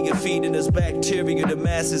 Mainstream media feeding us bacteria, the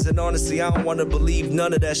masses, and honestly, I don't want to believe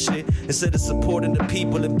none of that shit. Instead of supporting the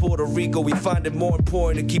people in Puerto Rico, we find it more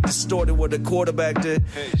important to keep distorting what the quarterback did.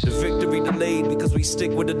 The victory delayed because we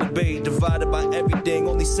stick with the debate. Divided by everything,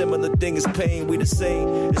 only similar thing is pain. We the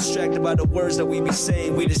same, distracted by the words that we be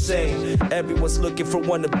saying. We the same, everyone's looking for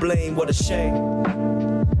one to blame. What a shame.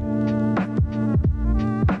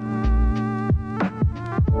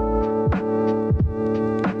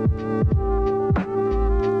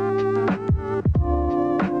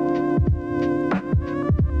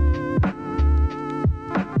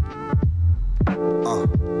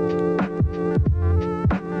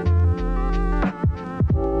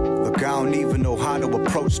 Look, I don't even know how to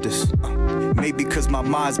approach this. Maybe cause my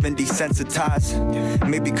mind's been desensitized.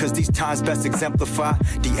 Maybe cause these times best exemplify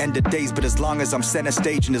the end of days. But as long as I'm center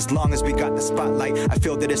stage and as long as we got the spotlight, I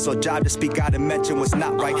feel that it's our job to speak out and mention what's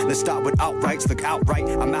not right. Let's start with outrights, look outright.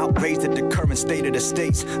 I'm outraged at the current state of the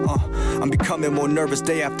states. I'm becoming more nervous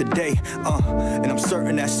day after day. And I'm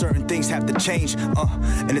certain that certain things have to change.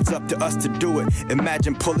 And it's up to us to do it.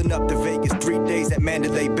 Imagine pulling up to Vegas 3 days at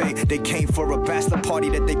Mandalay Bay. They came for a bachelor party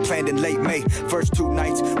that they planned in late May. First 2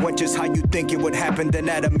 nights went just how you think it would happen. Then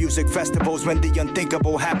at a music festival's when the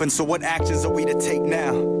unthinkable happens. So what actions are we to take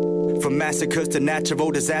now? From massacres to natural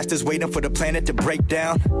disasters, waiting for the planet to break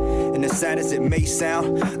down. And as sad as it may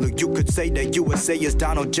sound, look, you could say that USA is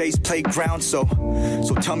Donald J's playground. So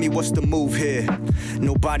tell me what's the move here?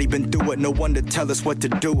 Nobody been through it, no one to tell us what to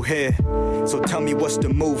do here. So tell me what's the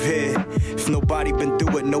move here? If nobody been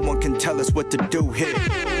through it, no one can tell us what to do here.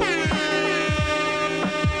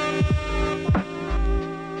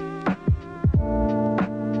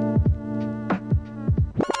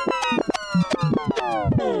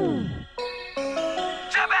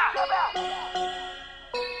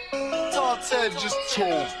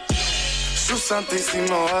 Sus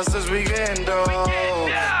Santísimo, hasta weekendo.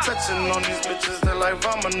 Touching on these bitches, they're like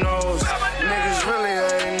vamonos. Niggas really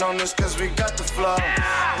hating on us cause we got the flow.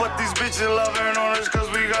 But these bitches loving on us cause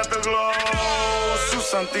we got the glow.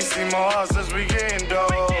 Sus Santísimo, hasta weekendo.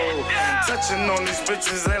 Touching on these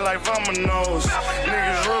bitches, they like vamonos.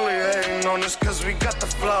 Niggas really hating on us cause we got the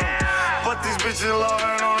flow. But these bitches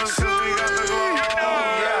loving on us cause we got the glow.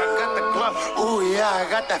 Ooh, yeah, I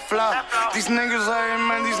got that flow. These niggas hating,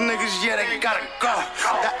 man, these niggas, yeah, they gotta go.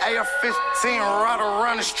 That AR-15 right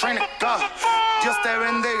around this train to go. Dios te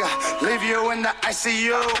bendiga, leave you in the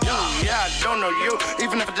ICU. Ooh, yeah, I don't know you,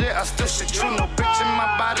 even if I did, I still shit you. No bitch in my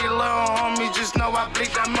body, little homie, just know I bleed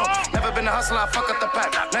that milk. Never been a hustler, I fuck up the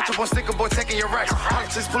pack. Natural one sticker, boy, taking your racks.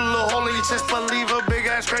 Politics, put a little hole in your chest, but leave a big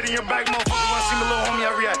ass crate in your back. Motherfucker wanna see me, little homie,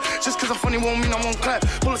 I react. Just cause I'm funny won't mean I won't clap.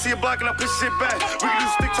 Pull it to your block and I push shit back. We can do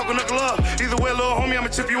stick talking knuckle up. Either way, little homie, I'ma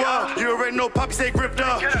chip you up. You already know Poppy stay gripped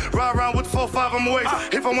up. Ride around with the 4-5, I'm away.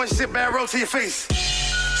 If I want shit bad, roll to your face.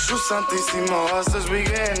 Sus Santísimo, hasta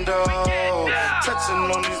weekendo.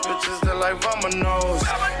 Touching on these bitches, they're like vamonos.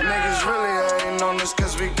 Niggas really hating on us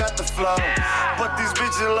cause we got the flow. But these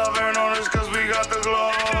bitches loving on us cause we got the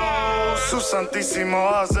glow. Sus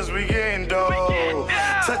Santísimo, hasta weekendo.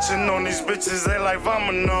 Touching on these bitches, they like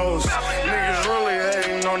vamonos. Niggas really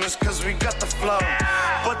hating on us cause we got the flow.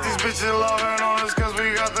 But these bitches loving on us cause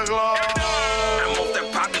we got the glow. I'm off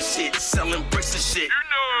that poppy shit, selling bricks and shit.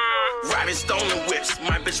 Riding stolen whips,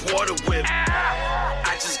 my bitch water whip.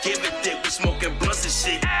 I just give a dick, we smoking blunts and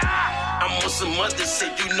shit. I'm on some other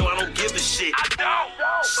shit, you know I don't give a shit.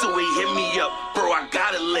 So he hit me up, bro, I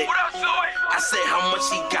got a lick. I said how much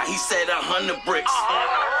he got, he said 100 bricks.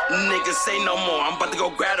 Niggas say no more, I'm about to go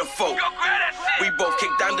grab a folk. We both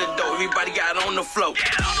kicked down the door, everybody got on the float.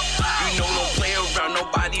 You know don't play around,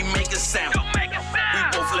 nobody make a sound. We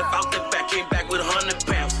both left out the back, came back with 100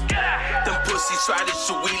 pounds. Them pussies try to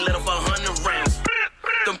shoot, we let off 100 rounds.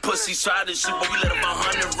 Them pussies try to shoot, but we let off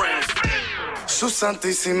 100 rounds. Sus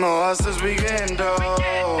Santísimo, hasta weekendo.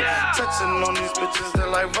 Touching on these bitches, they're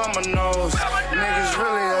like vamonos. Niggas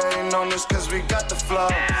really hating on us cause we got the flow.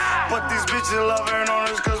 But these bitches loving on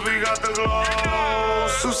us cause we got the glow.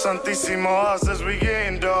 Sus Santísimo, hasta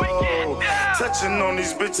weekendo. Touching on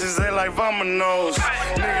these bitches, they like vamonos.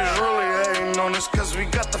 Niggas really hating on us cause we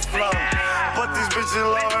got the flow. But these bitches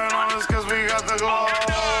loving on us cause we got the glow.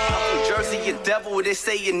 I'm from Jersey, a devil, they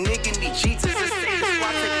say a nigga need Jesus. They say the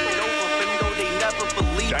squad taking over, but no, they never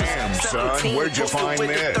believe us. Damn, son, where'd you find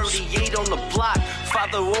this? 38 on the block.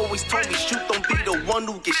 Father always told me, shoot, don't be the one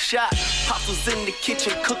who gets shot. Pops was in the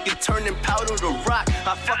kitchen cooking, turning powder to rock.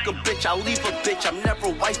 I fuck a bitch, I leave a bitch, I'm never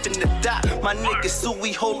wifing the dot. My nigga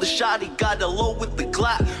Suey hold a shot, he got a low with the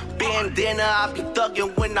Glock. Bandana, I be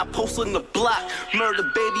thuggin' when I post on the block. Murder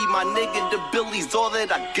baby, my nigga, the Billy's all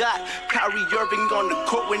that I got. Kyrie Irving on the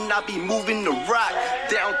court when I be moving the rock.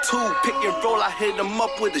 Down two, pick and roll, I hit him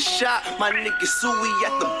up with a shot. My nigga Suey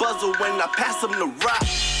at the buzzer when I pass him the rock.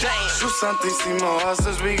 Damn. Sus Santísimo,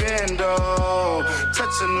 hasta weekendo.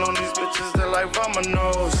 Touching on these bitches, they're like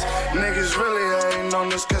vamonos. Niggas really hating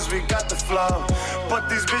on us cause we got the flow. But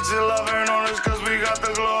these bitches loving on us cause we got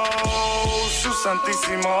the glow. Sus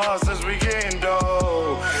Santísimo, hasta weekendo.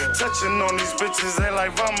 Touching on these bitches, they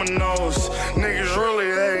like vamonos. Niggas really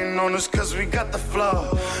hating on us cause we got the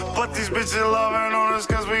flow. But these bitches loving on us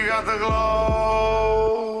cause we got the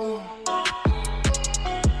glow.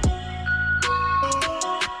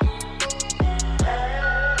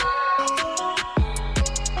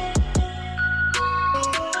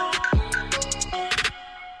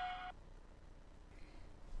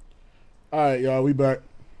 All right, y'all, we back.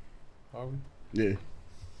 Are we? Yeah.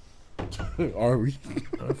 Are we?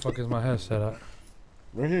 Where the fuck is my headset at?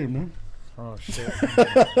 Right here, man. Oh, shit.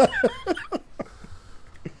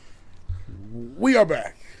 We are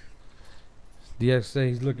back. DX say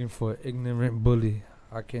he's looking for an ignorant bully.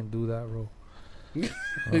 I can't do that, bro.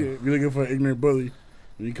 You're looking for an ignorant bully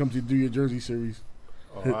when you come to do your Jersey series.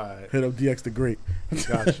 Oh, hit, right. hit up DX the Great.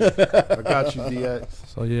 Got you. I got you, DX.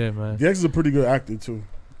 So, yeah, man. DX is a pretty good actor, too.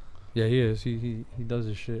 Yeah, he is. He does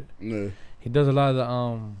his shit. Yeah. He does a lot of the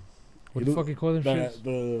What the fuck you call them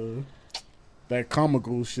shit? That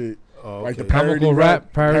comical shit. Oh, like the comical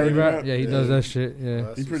parody rap. Yeah, he does that shit.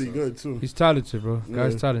 Yeah, he's pretty good too. He's talented, bro.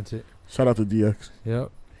 Guy's talented. Shout out to DX. Yep.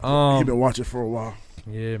 He been watching for a while.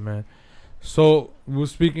 Yeah, man. So we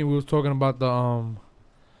was talking about the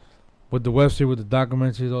with the web series, with the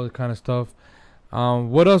documentaries, all that kind of stuff.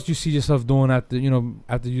 What else do you see yourself doing after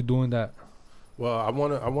you doing that? Well, I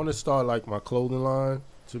wanna start like my clothing line.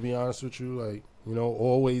 To be honest with you, like, you know,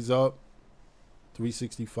 always up.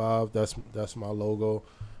 365. That's my logo.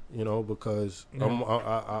 You know, because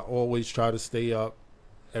I always try to stay up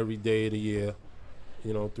every day of the year,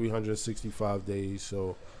 you know, 365 days.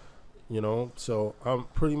 So, you know, so I'm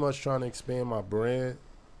pretty much trying to expand my brand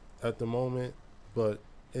at the moment, but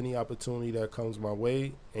any opportunity that comes my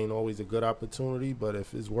way ain't always a good opportunity, but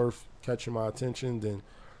if it's worth catching my attention, then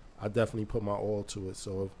I definitely put my all to it.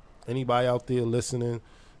 So if anybody out there listening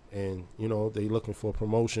and, you know, they looking for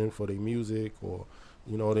promotion for their music, or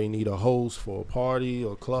you know, they need a host for a party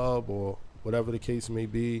or club or whatever the case may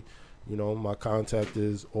be, you know, my contact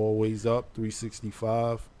is always up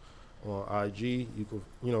 365 on IG. You can,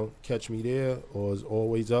 you know, catch me there, or it's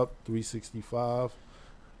always up 365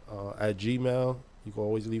 at Gmail. You can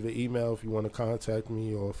always leave an email if you want to contact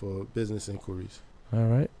me or for business inquiries. All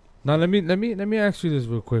right. Now let me ask you this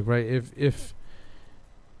real quick, right? If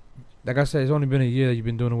like I said, it's only been a year that you've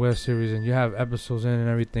been doing the web series, and you have episodes in and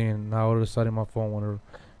everything, and now all of a sudden my phone want to,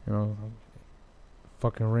 you know,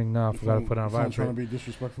 fucking ring now. I forgot to put it on vibrate. Trying to be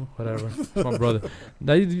disrespectful. Whatever. It's my brother.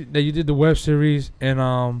 Now you did the web series,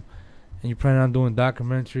 and you plan on doing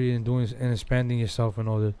documentary and expanding yourself and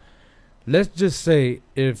all that. Let's just say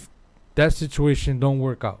if that situation don't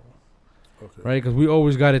work out. Okay. Right, because we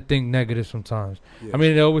always got to think negative sometimes. Yeah. I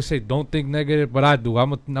mean, they always say don't think negative, but I do.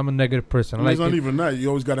 I'm a negative person. I mean, it's not even that. You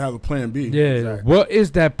always got to have a plan B. Yeah. Exactly. What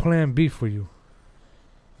is that plan B for you?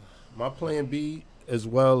 My plan B, as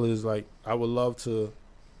well, is like I would love to,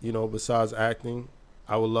 you know, besides acting,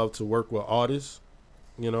 I would love to work with artists.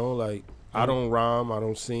 You know, like I don't rhyme, I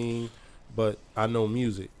don't sing, but I know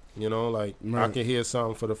music. You know, like I can hear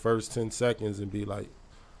something for the first 10 seconds and be like,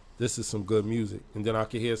 this is some good music, and then I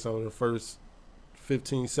can hear some of the first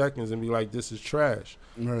 15 seconds and be like, this is trash.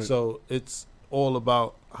 Right. So it's all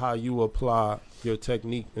about how you apply your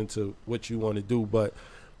technique into what you want to do. But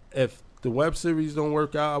if the web series don't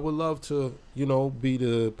work out, I would love to, you know, be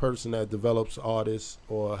the person that develops artists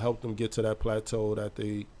or help them get to that plateau that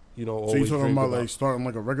they, you know, always. So you talking about like starting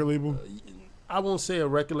like a record label? I won't say a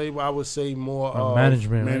record label. I would say more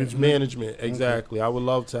management. Exactly. Okay. I would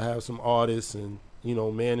love to have some artists and, you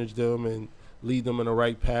know, manage them and lead them in the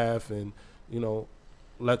right path, and, you know,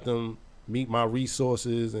 let them meet my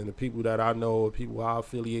resources and the people that I know or people I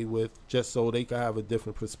affiliate with, just so they can have a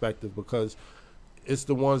different perspective, because it's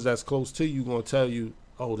the ones that's close to you going to tell you,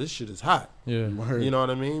 oh, this shit is hot. Yeah. You know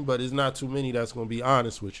what I mean? But it's not too many that's going to be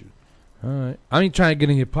honest with you. All right. I ain't trying to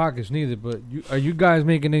get in your pockets neither, but are you guys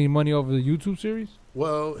making any money over the YouTube series?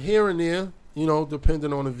 Well, here and there. You know,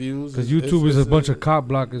 depending on the views. Because YouTube is a bunch of cop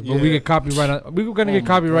blockers, but we get copyright. We're going to get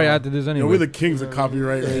copyright after this anyway. We're the kings of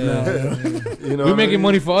copyright right now. You know, we're making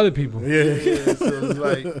money for other people. Yeah. So it's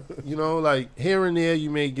like, you know, like here and there you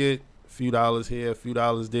may get a few dollars here, a few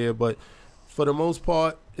dollars there, but for the most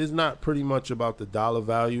part, it's not pretty much about the dollar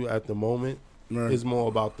value at the moment. Right. It's more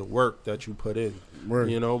about the work that you put in. Right.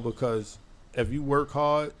 You know, because if you work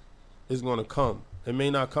hard, it's going to come. It may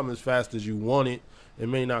not come as fast as you want it. It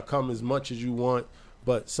may not come as much as you want,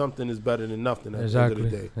 but something is better than nothing at the end of the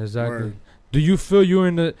day. Exactly. Right. Do you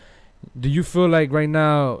feel like right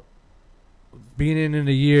now, being in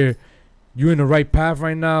the year, you're in the right path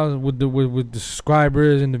right now with the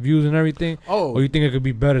subscribers and the views and everything? Oh, or you think it could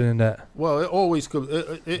be better than that? Well, it always could.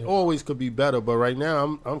 It always could be better, but right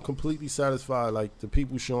now I'm completely satisfied. Like the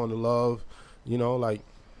people showing the love, you know, like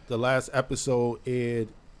the last episode aired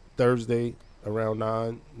Thursday around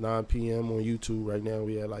 9 p.m. on YouTube. Right now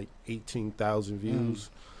we had like 18,000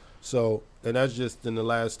 views. So, and that's just in the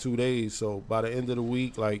last 2 days. So by the end of the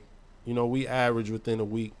week, like, you know, we average within a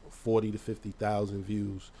week 40 to 50,000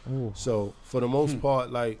 views. Ooh. So for the most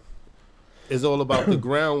part, like, it's all about the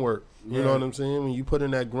groundwork. You know what I'm saying? When you put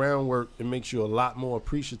in that groundwork, it makes you a lot more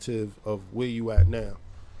appreciative of where you at now.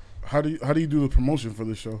 How do you do the promotion for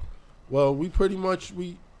this show? Well, we pretty much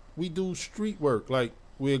we do street work. Like,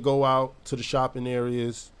 we'll go out to the shopping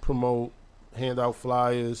areas, promote, hand out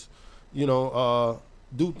flyers, you know,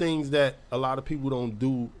 do things that a lot of people don't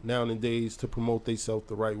do nowadays to promote themselves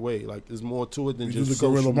the right way. Like, there's more to it than just do the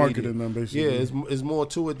guerrilla marketing then, basically. Yeah, it's more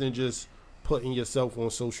to it than just putting yourself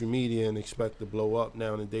on social media and expect to blow up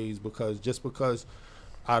nowadays, because just because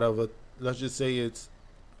out of let's just say it's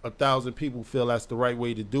 1,000 people feel that's the right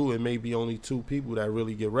way to do it, maybe only 2 people that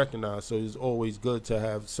really get recognized. So it's always good to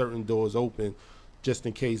have certain doors open just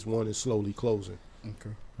in case one is slowly closing.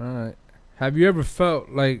 Okay. All right. Have you ever felt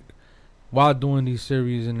like while doing these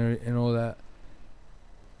series and all that,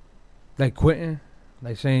 like quitting?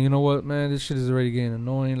 Like saying, you know what, man, this shit is already getting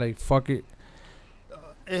annoying. Like, fuck it.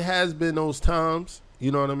 It has been those times,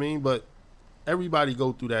 you know what I mean? But everybody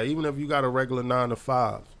go through that. Even if you got a regular 9 to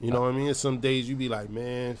 5, you know what I mean? And some days you be like,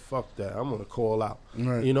 man, fuck that. I'm going to call out.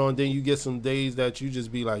 Right. You know, and then you get some days that you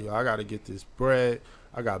just be like, yo, I got to get this bread.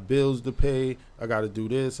 I got bills to pay. I got to do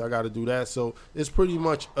this. I got to do that. So it's pretty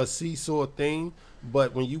much a seesaw thing.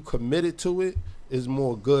 But when you committed to it, it's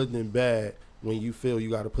more good than bad when you feel you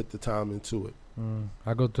got to put the time into it.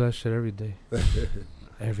 I go through that shit every day.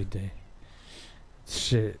 Every day.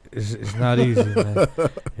 Shit, it's not easy, man.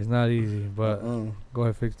 It's not easy, but go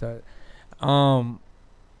ahead, fix that.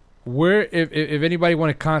 Where if anybody want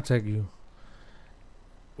to contact you,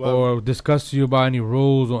 or discuss to you about any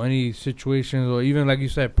roles or any situations, or even like you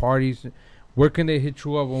said, parties, where can they hit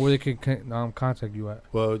you up, or where they can contact you at?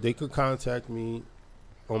 Well, they could contact me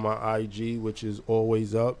on my IG, which is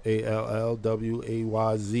Always Up, ALLWAYZ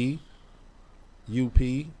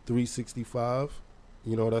UP365.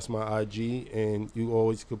 You know, that's my IG, and you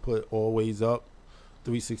always could put Always Up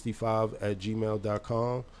 365 at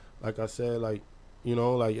gmail.com. Like I said, like, you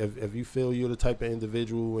know, like if you feel you're the type of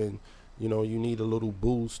individual and, you know, you need a little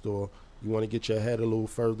boost, or you want to get your head a little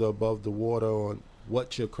further above the water on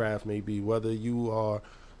what your craft may be, whether you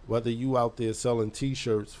out there selling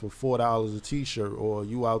T-shirts for $4 a T-shirt, or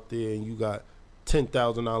you out there and you got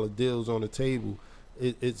 $10,000 deals on the table,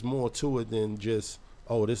 it's more to it than just,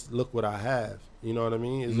 oh, look what I have. You know what I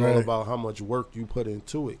mean? It's all about how much work you put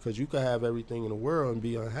into it, because you could have everything in the world and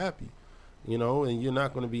be unhappy, you know, and you're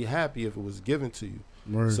not going to be happy if it was given to you.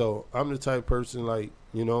 Right. So I'm the type of person, like,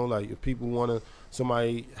 you know, like if people want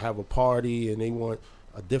somebody have a party and they want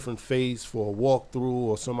a different face for a walkthrough,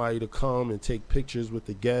 or somebody to come and take pictures with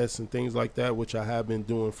the guests and things like that, which I have been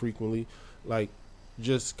doing frequently, like,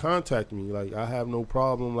 just contact me. Like, I have no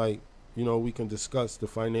problem. Like, you know, we can discuss the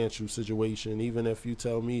financial situation. Even if you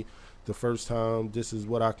tell me the first time, this is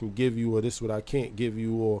what I can give you, or this is what I can't give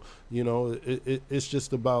you, or, you know, it's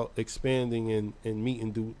just about expanding and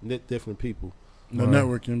meeting different people. The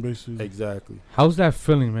networking, basically. Exactly. How's that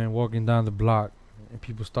feeling, man, walking down the block and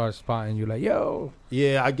people start spotting you like, yo?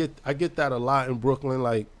 Yeah, I get that a lot in Brooklyn.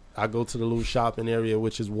 Like, I go to the little shopping area,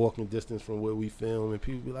 which is walking distance from where we film, and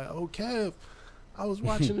people be like, oh, Kev, I was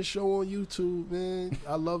watching the show on YouTube, man.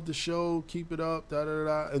 I love the show. Keep it up,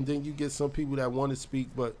 da-da-da. And then you get some people that want to speak,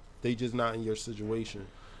 but they just not in your situation.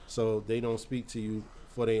 So they don't speak to you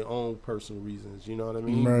for their own personal reasons. You know what I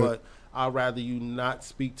mean? Right. But I'd rather you not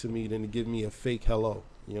speak to me than to give me a fake hello,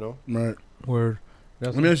 you know? Right. Word.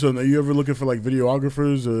 Let me ask you, are you ever looking for, like,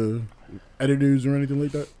 videographers or editors or anything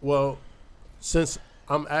like that? Well, since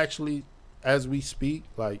I'm actually, as we speak,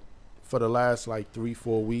 like, for the last, like,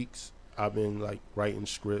 3-4 weeks, I've been, like, writing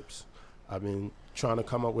scripts. I've been trying to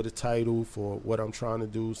come up with a title for what I'm trying to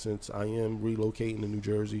do, since I am relocating to New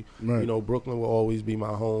Jersey. Right. You know, Brooklyn will always be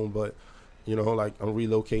my home, but, you know, like, I'm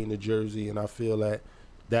relocating to Jersey, and I feel that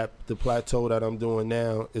the plateau that I'm doing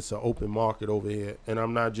now, it's an open market over here. And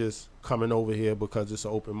I'm not just coming over here because it's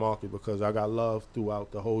an open market, because I got love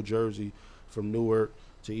throughout the whole Jersey, from Newark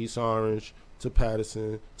to East Orange to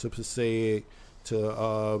Patterson to Passaic to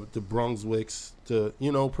the Brunswicks, to,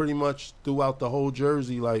 you know, pretty much throughout the whole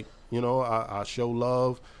Jersey. Like, you know, I show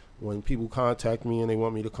love when people contact me and they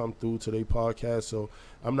want me to come through to their podcast. So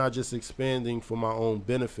I'm not just expanding for my own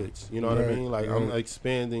benefits. You know what I mean? Like, I'm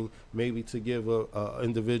expanding maybe to give a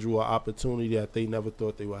individual an opportunity that they never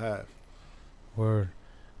thought they would have. Word.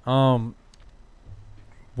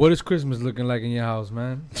 What is Christmas looking like in your house,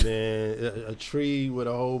 man? Man, a tree with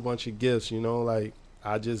a whole bunch of gifts, you know? Like,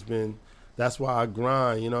 that's why I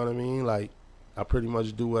grind, you know what I mean? Like, I pretty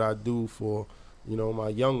much do what I do for, you know, my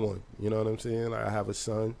young one. You know what I'm saying? Like, I have a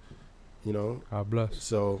son, you know. God bless.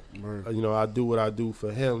 So, you know, I do what I do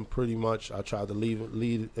for him pretty much. I try to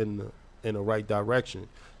lead in the right direction.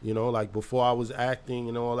 You know, like, before I was acting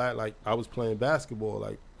and all that, like, I was playing basketball.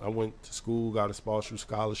 Like, I went to school, got a Sparshoot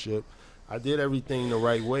scholarship. I did everything the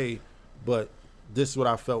right way, but this is what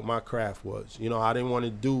I felt my craft was. You know, I didn't want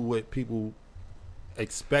to do what people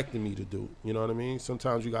expected me to do. You know what I mean?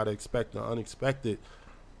 Sometimes you got to expect the unexpected,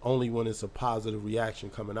 only when it's a positive reaction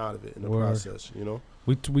coming out of it in the process, you know?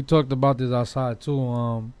 We talked about this outside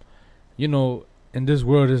too. You know, in this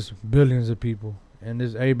world there's billions of people, and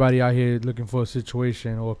there's everybody out here looking for a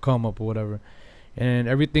situation or a come up or whatever. And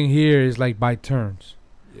everything here is like by turns.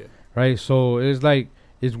 Yeah. Right? So it's like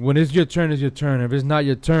It's when it's your turn, it's your turn. If it's not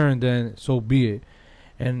your turn, then so be it.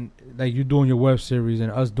 And like you doing your web series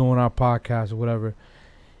and us doing our podcast or whatever,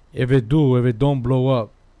 if it don't blow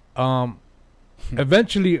up,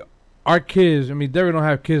 eventually our kids, I mean, Derek don't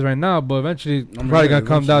have kids right now, but eventually probably gonna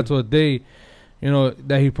come down to a day, you know,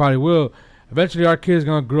 that he probably will. Eventually our kids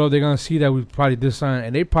gonna grow up, they're gonna see that we probably did something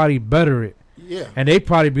and they probably better it. Yeah. And they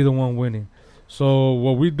probably be the one winning. So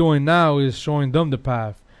what we're doing now is showing them the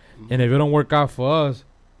path. And if it don't work out for us,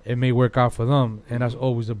 it may work out for them, and that's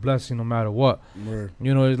always a blessing, no matter what. Word.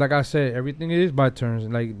 You know, it's like I said, everything is by turns.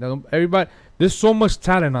 Like everybody, there's so much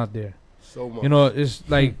talent out there. So much. You know, it's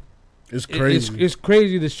like it's crazy. It's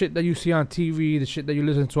crazy the shit that you see on TV, the shit that you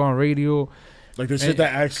listen to on radio, like the shit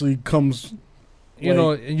that actually comes. You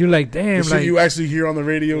know, and you're like, damn, the like shit you actually hear on the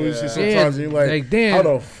radio and shit sometimes. You're like, damn,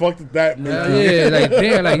 how the fuck did that make yeah, like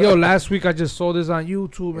damn, like yo, last week I just saw this on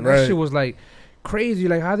YouTube and that shit was like crazy.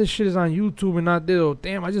 Like how this shit is on YouTube and not there. Oh,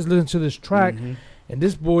 damn, I just listened to this track and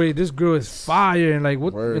this girl is fire and like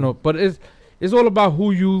what you know. But it's all about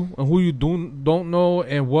who you don't know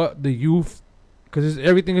and what the youth, because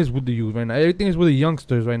everything is with the youth right now. Everything is with the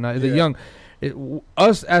youngsters right now. The young,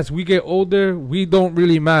 us as we get older, we don't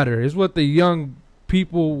really matter. It's what the young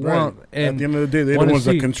people want. And at the end of the day, they're the ones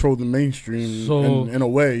that control the mainstream. So in a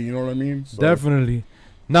way, you know what I mean? So. Definitely.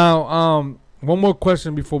 Now, one more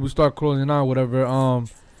question before we start closing out, whatever.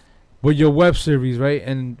 With your web series, right,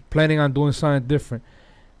 and planning on doing something different,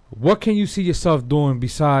 what can you see yourself doing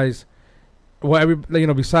besides,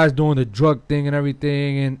 besides doing the drug thing and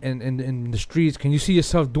everything, and in the streets? Can you see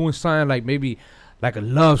yourself doing something like maybe like a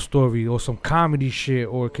love story or some comedy shit,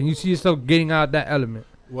 or can you see yourself getting out that element?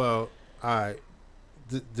 Well,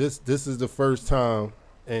 this is the first time,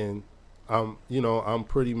 and I'm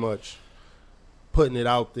pretty much putting it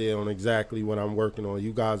out there on exactly what I'm working on.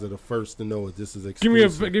 You guys are the first to know it. This is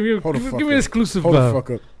exclusive. Give me an exclusive. Hold the fuck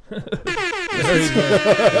up.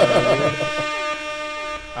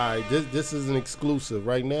 All right, this is an exclusive.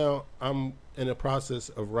 Right now, I'm in the process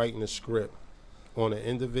of writing a script on an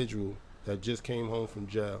individual that just came home from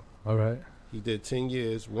jail. All right. He did 10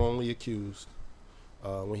 years, wrongly accused.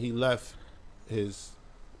 When he left, his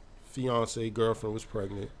fiance girlfriend was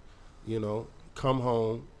pregnant. You know, come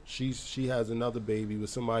home. She has another baby with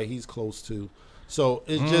somebody he's close to. So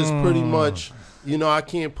it's just pretty much, I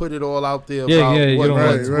can't put it all out there about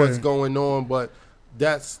what's going on, but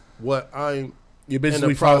that's what you're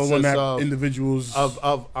basically following that individuals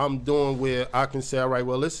of I'm doing, where I can say, all right,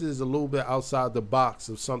 well, this is a little bit outside the box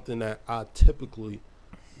of something that I typically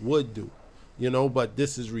would do, but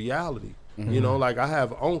this is reality. Like I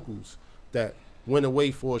have uncles that went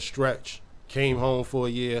away for a stretch, came home for a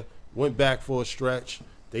year, went back for a stretch.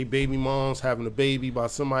 They baby moms having a baby by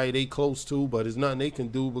somebody they close to, but there's nothing they can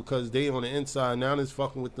do because they on the inside. Now it's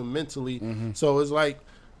fucking with them mentally. So it's like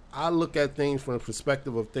I look at things from the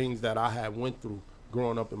perspective of things that I had went through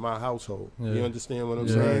growing up in my household. Yeah. You understand what I'm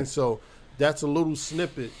saying? So that's a little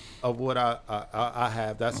snippet of what I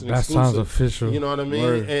have. That's an exclusive. That sounds official. You know what I mean?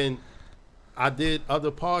 Word. And I did other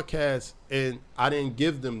podcasts, and I didn't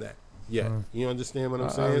give them that. Yeah, you understand what I'm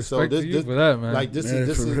saying? So this for that, man. Like this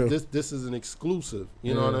is an exclusive.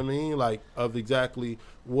 You know what I mean? Like of exactly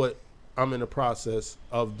what I'm in the process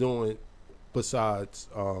of doing, besides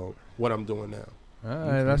what I'm doing now. All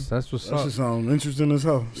right, that's what's up. That should sound interesting as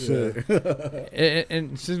hell. Yeah.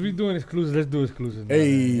 and since we're doing exclusive, let's do exclusive.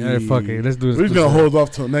 Hey, all right, fuck it, let's do it. We're gonna hold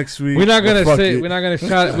off till next week. We're not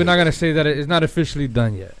gonna say that it's not officially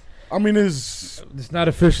done yet. I mean, it's not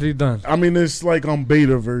officially done. I mean, it's like on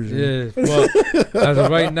beta version. Yeah. Well, as of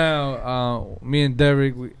right now, me and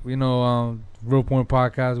Derek, Real Point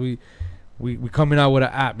Podcast, we coming out with an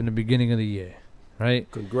app in the beginning of the year, right?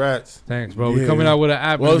 Congrats. Thanks, bro. We're coming out with an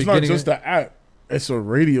app. Well, it's not just the app. It's a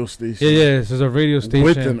radio station. Yeah, it's a radio station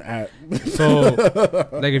with an app. So,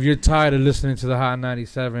 like, if you're tired of listening to the Hot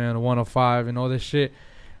 97 and 105 and all this shit,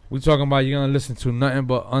 we talking about you're gonna listen to nothing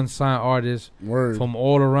but unsigned artists from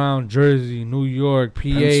all around Jersey, New York, PA,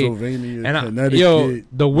 Pennsylvania, Connecticut,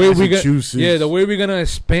 the way we're gonna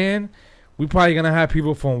expand, we probably gonna have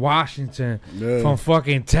people from Washington, from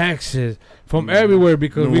fucking Texas, from everywhere,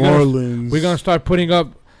 because we're gonna start putting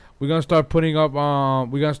up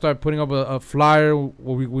a flyer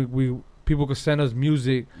where we people can send us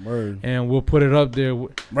music, and we'll put it up there.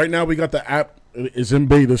 Right now we got the app. It's in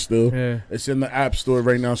beta still. Yeah. It's in the app store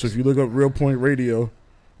right now. So if you look up Real Point Radio,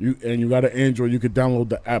 you got an Android, you could download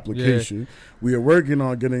the application. Yeah. We are working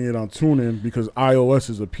on getting it on TuneIn because iOS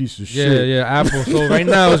is a piece of shit. Yeah, Apple. So right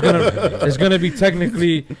now it's gonna be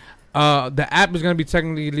technically the app is gonna be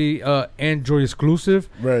technically Android exclusive.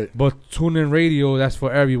 Right. But TuneIn Radio, that's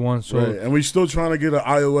for everyone. So and we're still trying to get an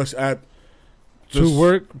iOS app Just to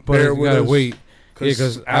work, but bear you with gotta us, wait. Yeah,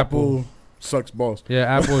 because Apple sucks balls. Yeah,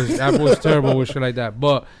 Apple is terrible with shit like that.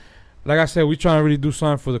 But like I said, we trying to really do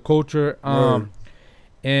something for the culture.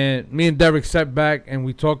 And me and Derek sat back and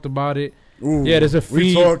we talked about it. Ooh, yeah, there's a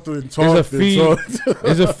fee.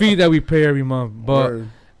 There's a fee that we pay every month. But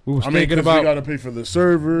we was thinking about we gotta pay for the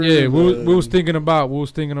server. Yeah, we was thinking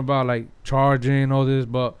about like charging all this,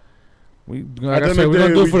 but we like I said, we're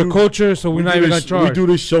gonna do it for the culture, so we're not even gonna charge. We do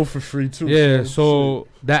this show for free too. Yeah, so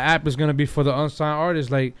that app is gonna be for the unsigned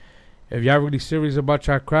artists. Like, if y'all really serious about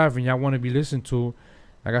your craft and y'all want to be listened to,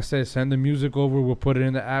 like I said, send the music over. We'll put it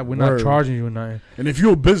in the app. We're not charging you nothing. And if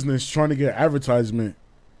you're a business trying to get advertisement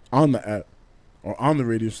on the app or on the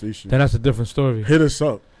radio station, then that's a different story. Hit us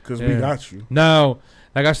up because we got you. Now,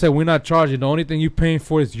 like I said, we're not charging. The only thing you're paying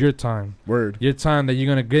for is your time. Word. Your time that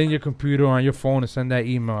you're gonna get in your computer or on your phone and send that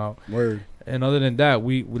email out. Word. And other than that,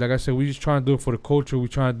 we like I said, we just trying to do it for the culture. We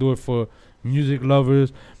trying to do it for music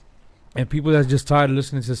lovers and people that's just tired of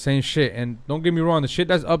listening to the same shit. And don't get me wrong, the shit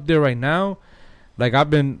that's up there right now, like I've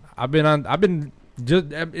been just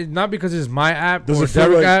not because it's my app does or it feel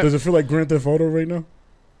Derek like app. Does it feel like Grand Theft Auto right now?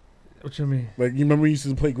 What you mean? Like, you remember we used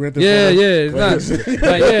to play Grand Theft Auto? Yeah, it's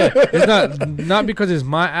it's not because it's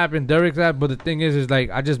my app and Derek's app, but the thing is like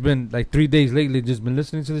I just been like 3 days lately just been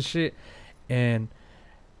listening to the shit, and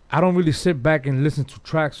I don't really sit back and listen to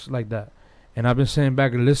tracks like that. And I've been sitting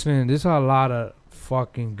back and listening. There's a lot of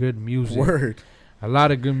fucking good music. Word. A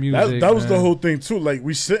lot of good music. That was the whole thing too. Like,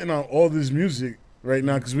 we sitting on all this music right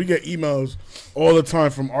now because we get emails all the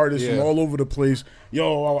time from artists from all over the place.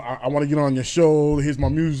 Yo, I want to get on your show. Here's my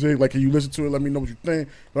music. Like, can you listen to it? Let me know what you think.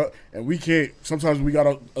 And we can't. Sometimes we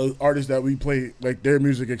got a artist that we play like their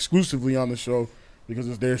music exclusively on the show because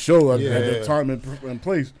it's their show at the time and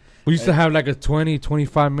place. We used to have like a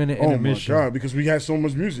 20-25 minute intermission. Oh my god, because we had so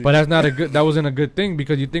much music. But that wasn't a good thing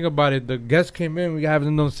because you think about it, the guests came in, we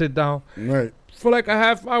having them sit down. Right. For like a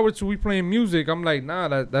half hour till we playing music. I'm like,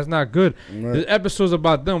 nah, that's not good. Right. The episode's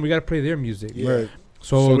about them. We gotta play their music. Yeah. Right.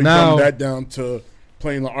 So we now dumb that down to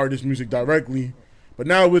playing the artist music directly. But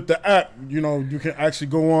now with the app, you can actually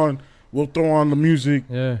go on. We'll throw on the music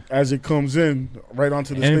as it comes in right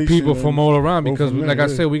onto the station. And people from all around because, like I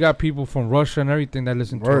said, we got people from Russia and everything that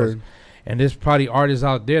listen to us. And there's probably artists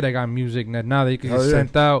out there that got music that now they can get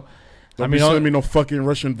sent out. Don't send me no fucking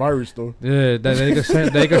Russian virus though. Yeah,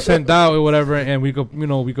 that they can send out or whatever, and we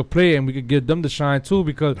could play it and we could give them the shine too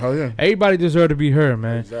because everybody deserves to be heard,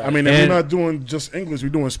 man. Exactly. I mean, and we're not doing just English; we're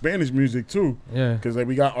doing Spanish music too. Yeah, because like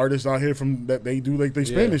we got artists out here from that they do like they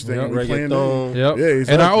Spanish thing. And we're playing yeah,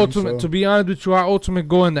 exactly. And our ultimate, to be honest with you, our ultimate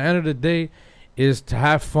goal in the end of the day is to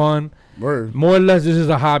have fun. Word. More or less, this is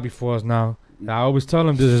a hobby for us now. I always tell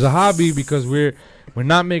them this is a hobby because we're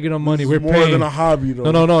not making no money. We're more paying. Than a hobby,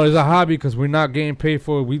 though. No. It's a hobby because we're not getting paid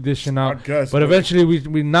for it. We dishing out. But eventually, we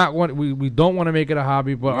don't want to make it a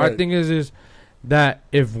hobby. But our thing is that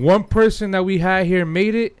if one person that we had here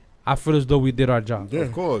made it, I feel as though we did our job. Yeah,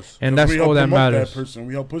 of course. And that's all that matters.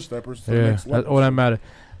 We help push that person to the next level. That's all that matters.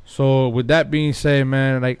 So with that being said,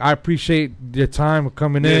 man, like I appreciate your time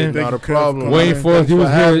coming in. Not a problem. Waiting for us.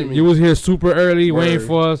 You was here super early, waiting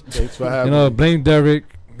for us. Thanks for having me. Blame Derek.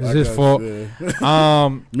 It's his fault. Me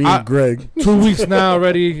and Greg. 2 weeks now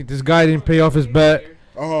already. This guy didn't pay off his bet.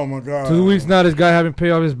 Oh my God. 2 weeks now. This guy haven't paid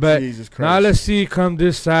off his bet. Jesus Christ. Now let's see. Come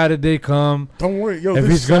this Saturday. Don't worry, yo. If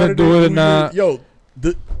he's gonna do it or not.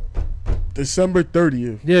 December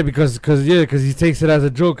 30th. Yeah, because he takes it as a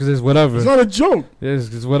joke. Because it's whatever. It's not a joke. Yeah,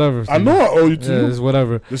 it's whatever. I know I owe you to. Yeah, it's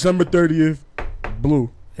whatever. December 30th, Blue.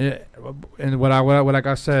 Yeah, and like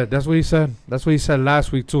I said, that's what he said. That's what he said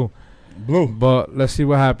last week too. Blue. But let's see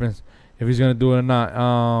what happens if he's gonna do it or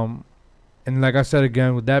not. And like I said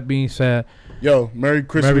again, with that being said, Merry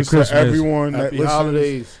Christmas to everyone. Happy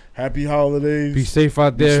holidays. Happy holidays. Be safe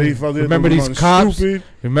out there. Remember these cops. Stupid.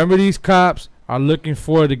 Remember these cops are looking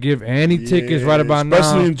forward to give any tickets right about now.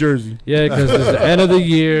 Especially in Jersey. Yeah, because it's the end of the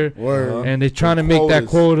year. And they're trying to make that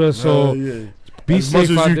quota. So be safe out there.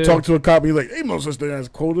 As much as you talk to a cop, you're like, ain't no such thing as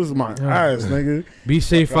quotas. My ass, nigga. Be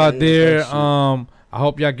safe out there. I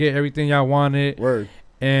hope y'all get everything y'all wanted. Word.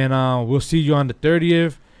 And we'll see you on the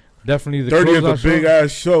 30th. Definitely the 30th, a big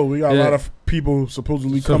ass show. We got a lot of people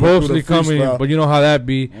supposedly coming. But you know how that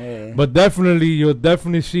be. Yeah. But you'll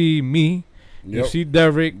definitely see me. You see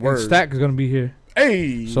Derek. And Stack is gonna be here.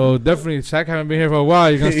 Hey. So definitely, Stack haven't been here for a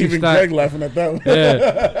while. You're gonna see even Stack. Greg laughing at that one.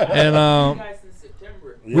 Yeah. And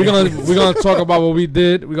we're gonna talk about what we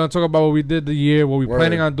did. We're gonna talk about what we did the year, what we're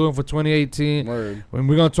planning on doing for 2018. And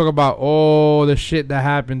we're gonna talk about all the shit that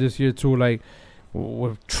happened this year too, like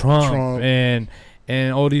with Trump.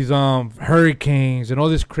 and all these hurricanes and all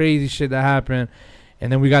this crazy shit that happened.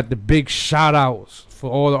 And then we got the big shout outs for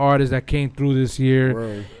all the artists that came through this year.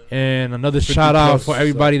 Word. And another shout out for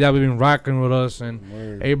everybody that we've been rocking with us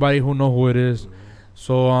and everybody who know who it is.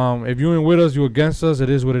 So if you ain't with us, you against us. It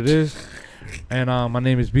is what it is. And my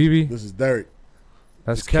name is BB. This is Derek.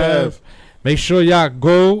 That's Kev. Make sure y'all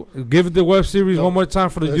go give the web series one more time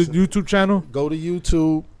for the YouTube channel. Go to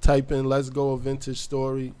YouTube, type in Let's Go, a Vintage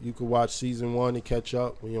Story. You can watch season 1 and catch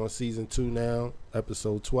up. We're on season 2 now,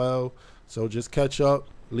 episode 12. So just catch up,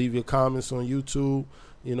 leave your comments on YouTube.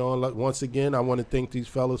 You know, once again, I want to thank these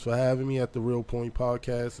fellas for having me at the Real Point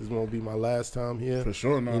Podcast. This won't be my last time here. For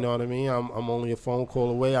sure, no. You know what I mean? I'm only a phone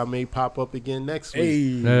call away. I may pop up again next week.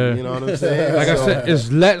 You know what I'm saying? Like I said,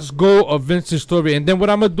 it's Let's Go, a Vintage Story. And then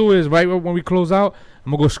what I'm going to do is, right when we close out,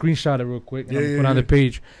 I'm going to go screenshot it real quick and I'm going to put it on the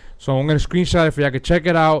page. So I'm going to screenshot it for y'all can check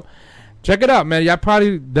it out. Check it out, man. Y'all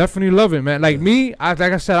probably definitely love it, man. Like me, like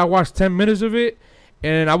I said, I watched 10 minutes of it.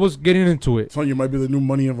 And I was getting into it. So you might be the new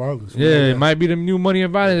Money and Violence. Yeah, it might be the new Money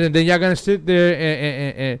and Violence. And then y'all gonna sit there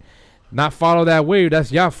and not follow that wave.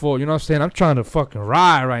 That's y'all fault. You know what I'm saying? I'm trying to fucking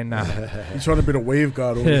ride right now. You're trying to be the wave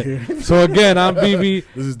god over here. So again, I'm BB.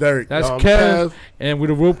 This is Derek. That's Kev. And we're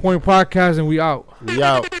the Real Point Podcast, and we out. We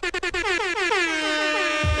out.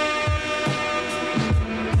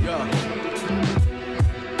 Yo.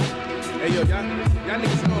 Hey, yo, y'all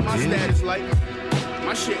niggas know my status like.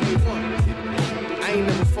 My shit ain't one. I ain't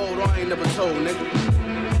never fold or I ain't never told, nigga.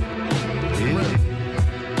 Real.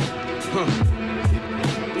 Huh.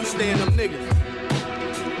 We stay in them niggas.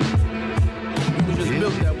 We was just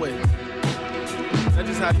built that way. That's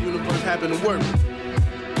just how the universe happened to work.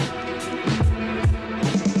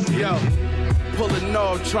 Yo, pulling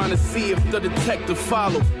off, trying to see if the detective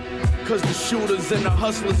follow. Cause the shooters and the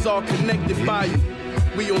hustlers all connected by you.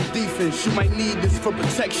 We on defense, you might need this for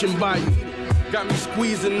protection by you. Got me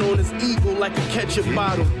squeezing on this eagle like a ketchup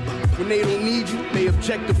bottle. When they don't need you, they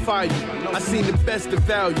objectify you. I seen the best of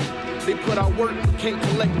value. They put out work but can't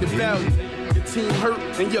collect the value. Your team hurt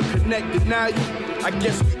and you're connected now I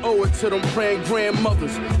guess we owe it to them praying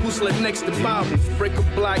grandmothers who slept next to Bibles. Break a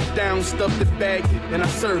block down, stuff the bag, and I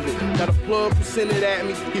serve it. Got a plug who sent it at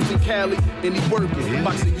me. He from Cali and he working.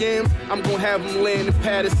 Box of yams, I'm gonna have him land in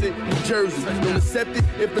Patterson, New Jersey. Don't accept it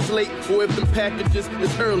if it's late or if them packages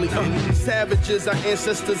is early. These savages, our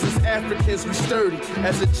ancestors is Africans, we sturdy.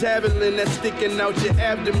 As a javelin that's sticking out your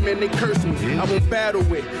abdomen, they curse me. I won't battle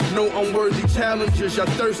with no unworthy challengers, y'all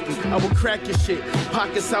thirsty. I will crack your shit.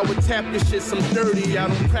 Pockets, I would tap your shit. Some dirty, I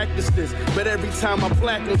don't practice this. But every time I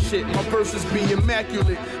black on shit, my verses be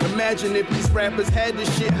immaculate. Imagine if these rappers had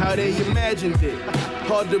this shit, how they imagined it.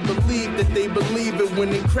 Hard to believe that they believe it when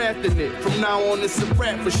they crafting it. From now on, it's a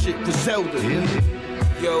rap for shit, Griselda.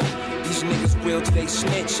 Yo, these niggas real till they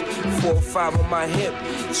snitch. 4 or 5 on my hip.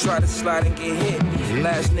 Try to slide and get hit.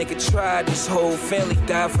 Last nigga tried, this whole family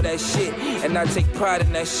died for that shit. And I take pride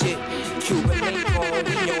in that shit. Cuban link on,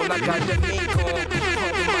 we on, I got the mink on.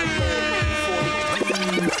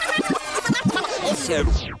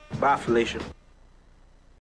 Bye, Felicia.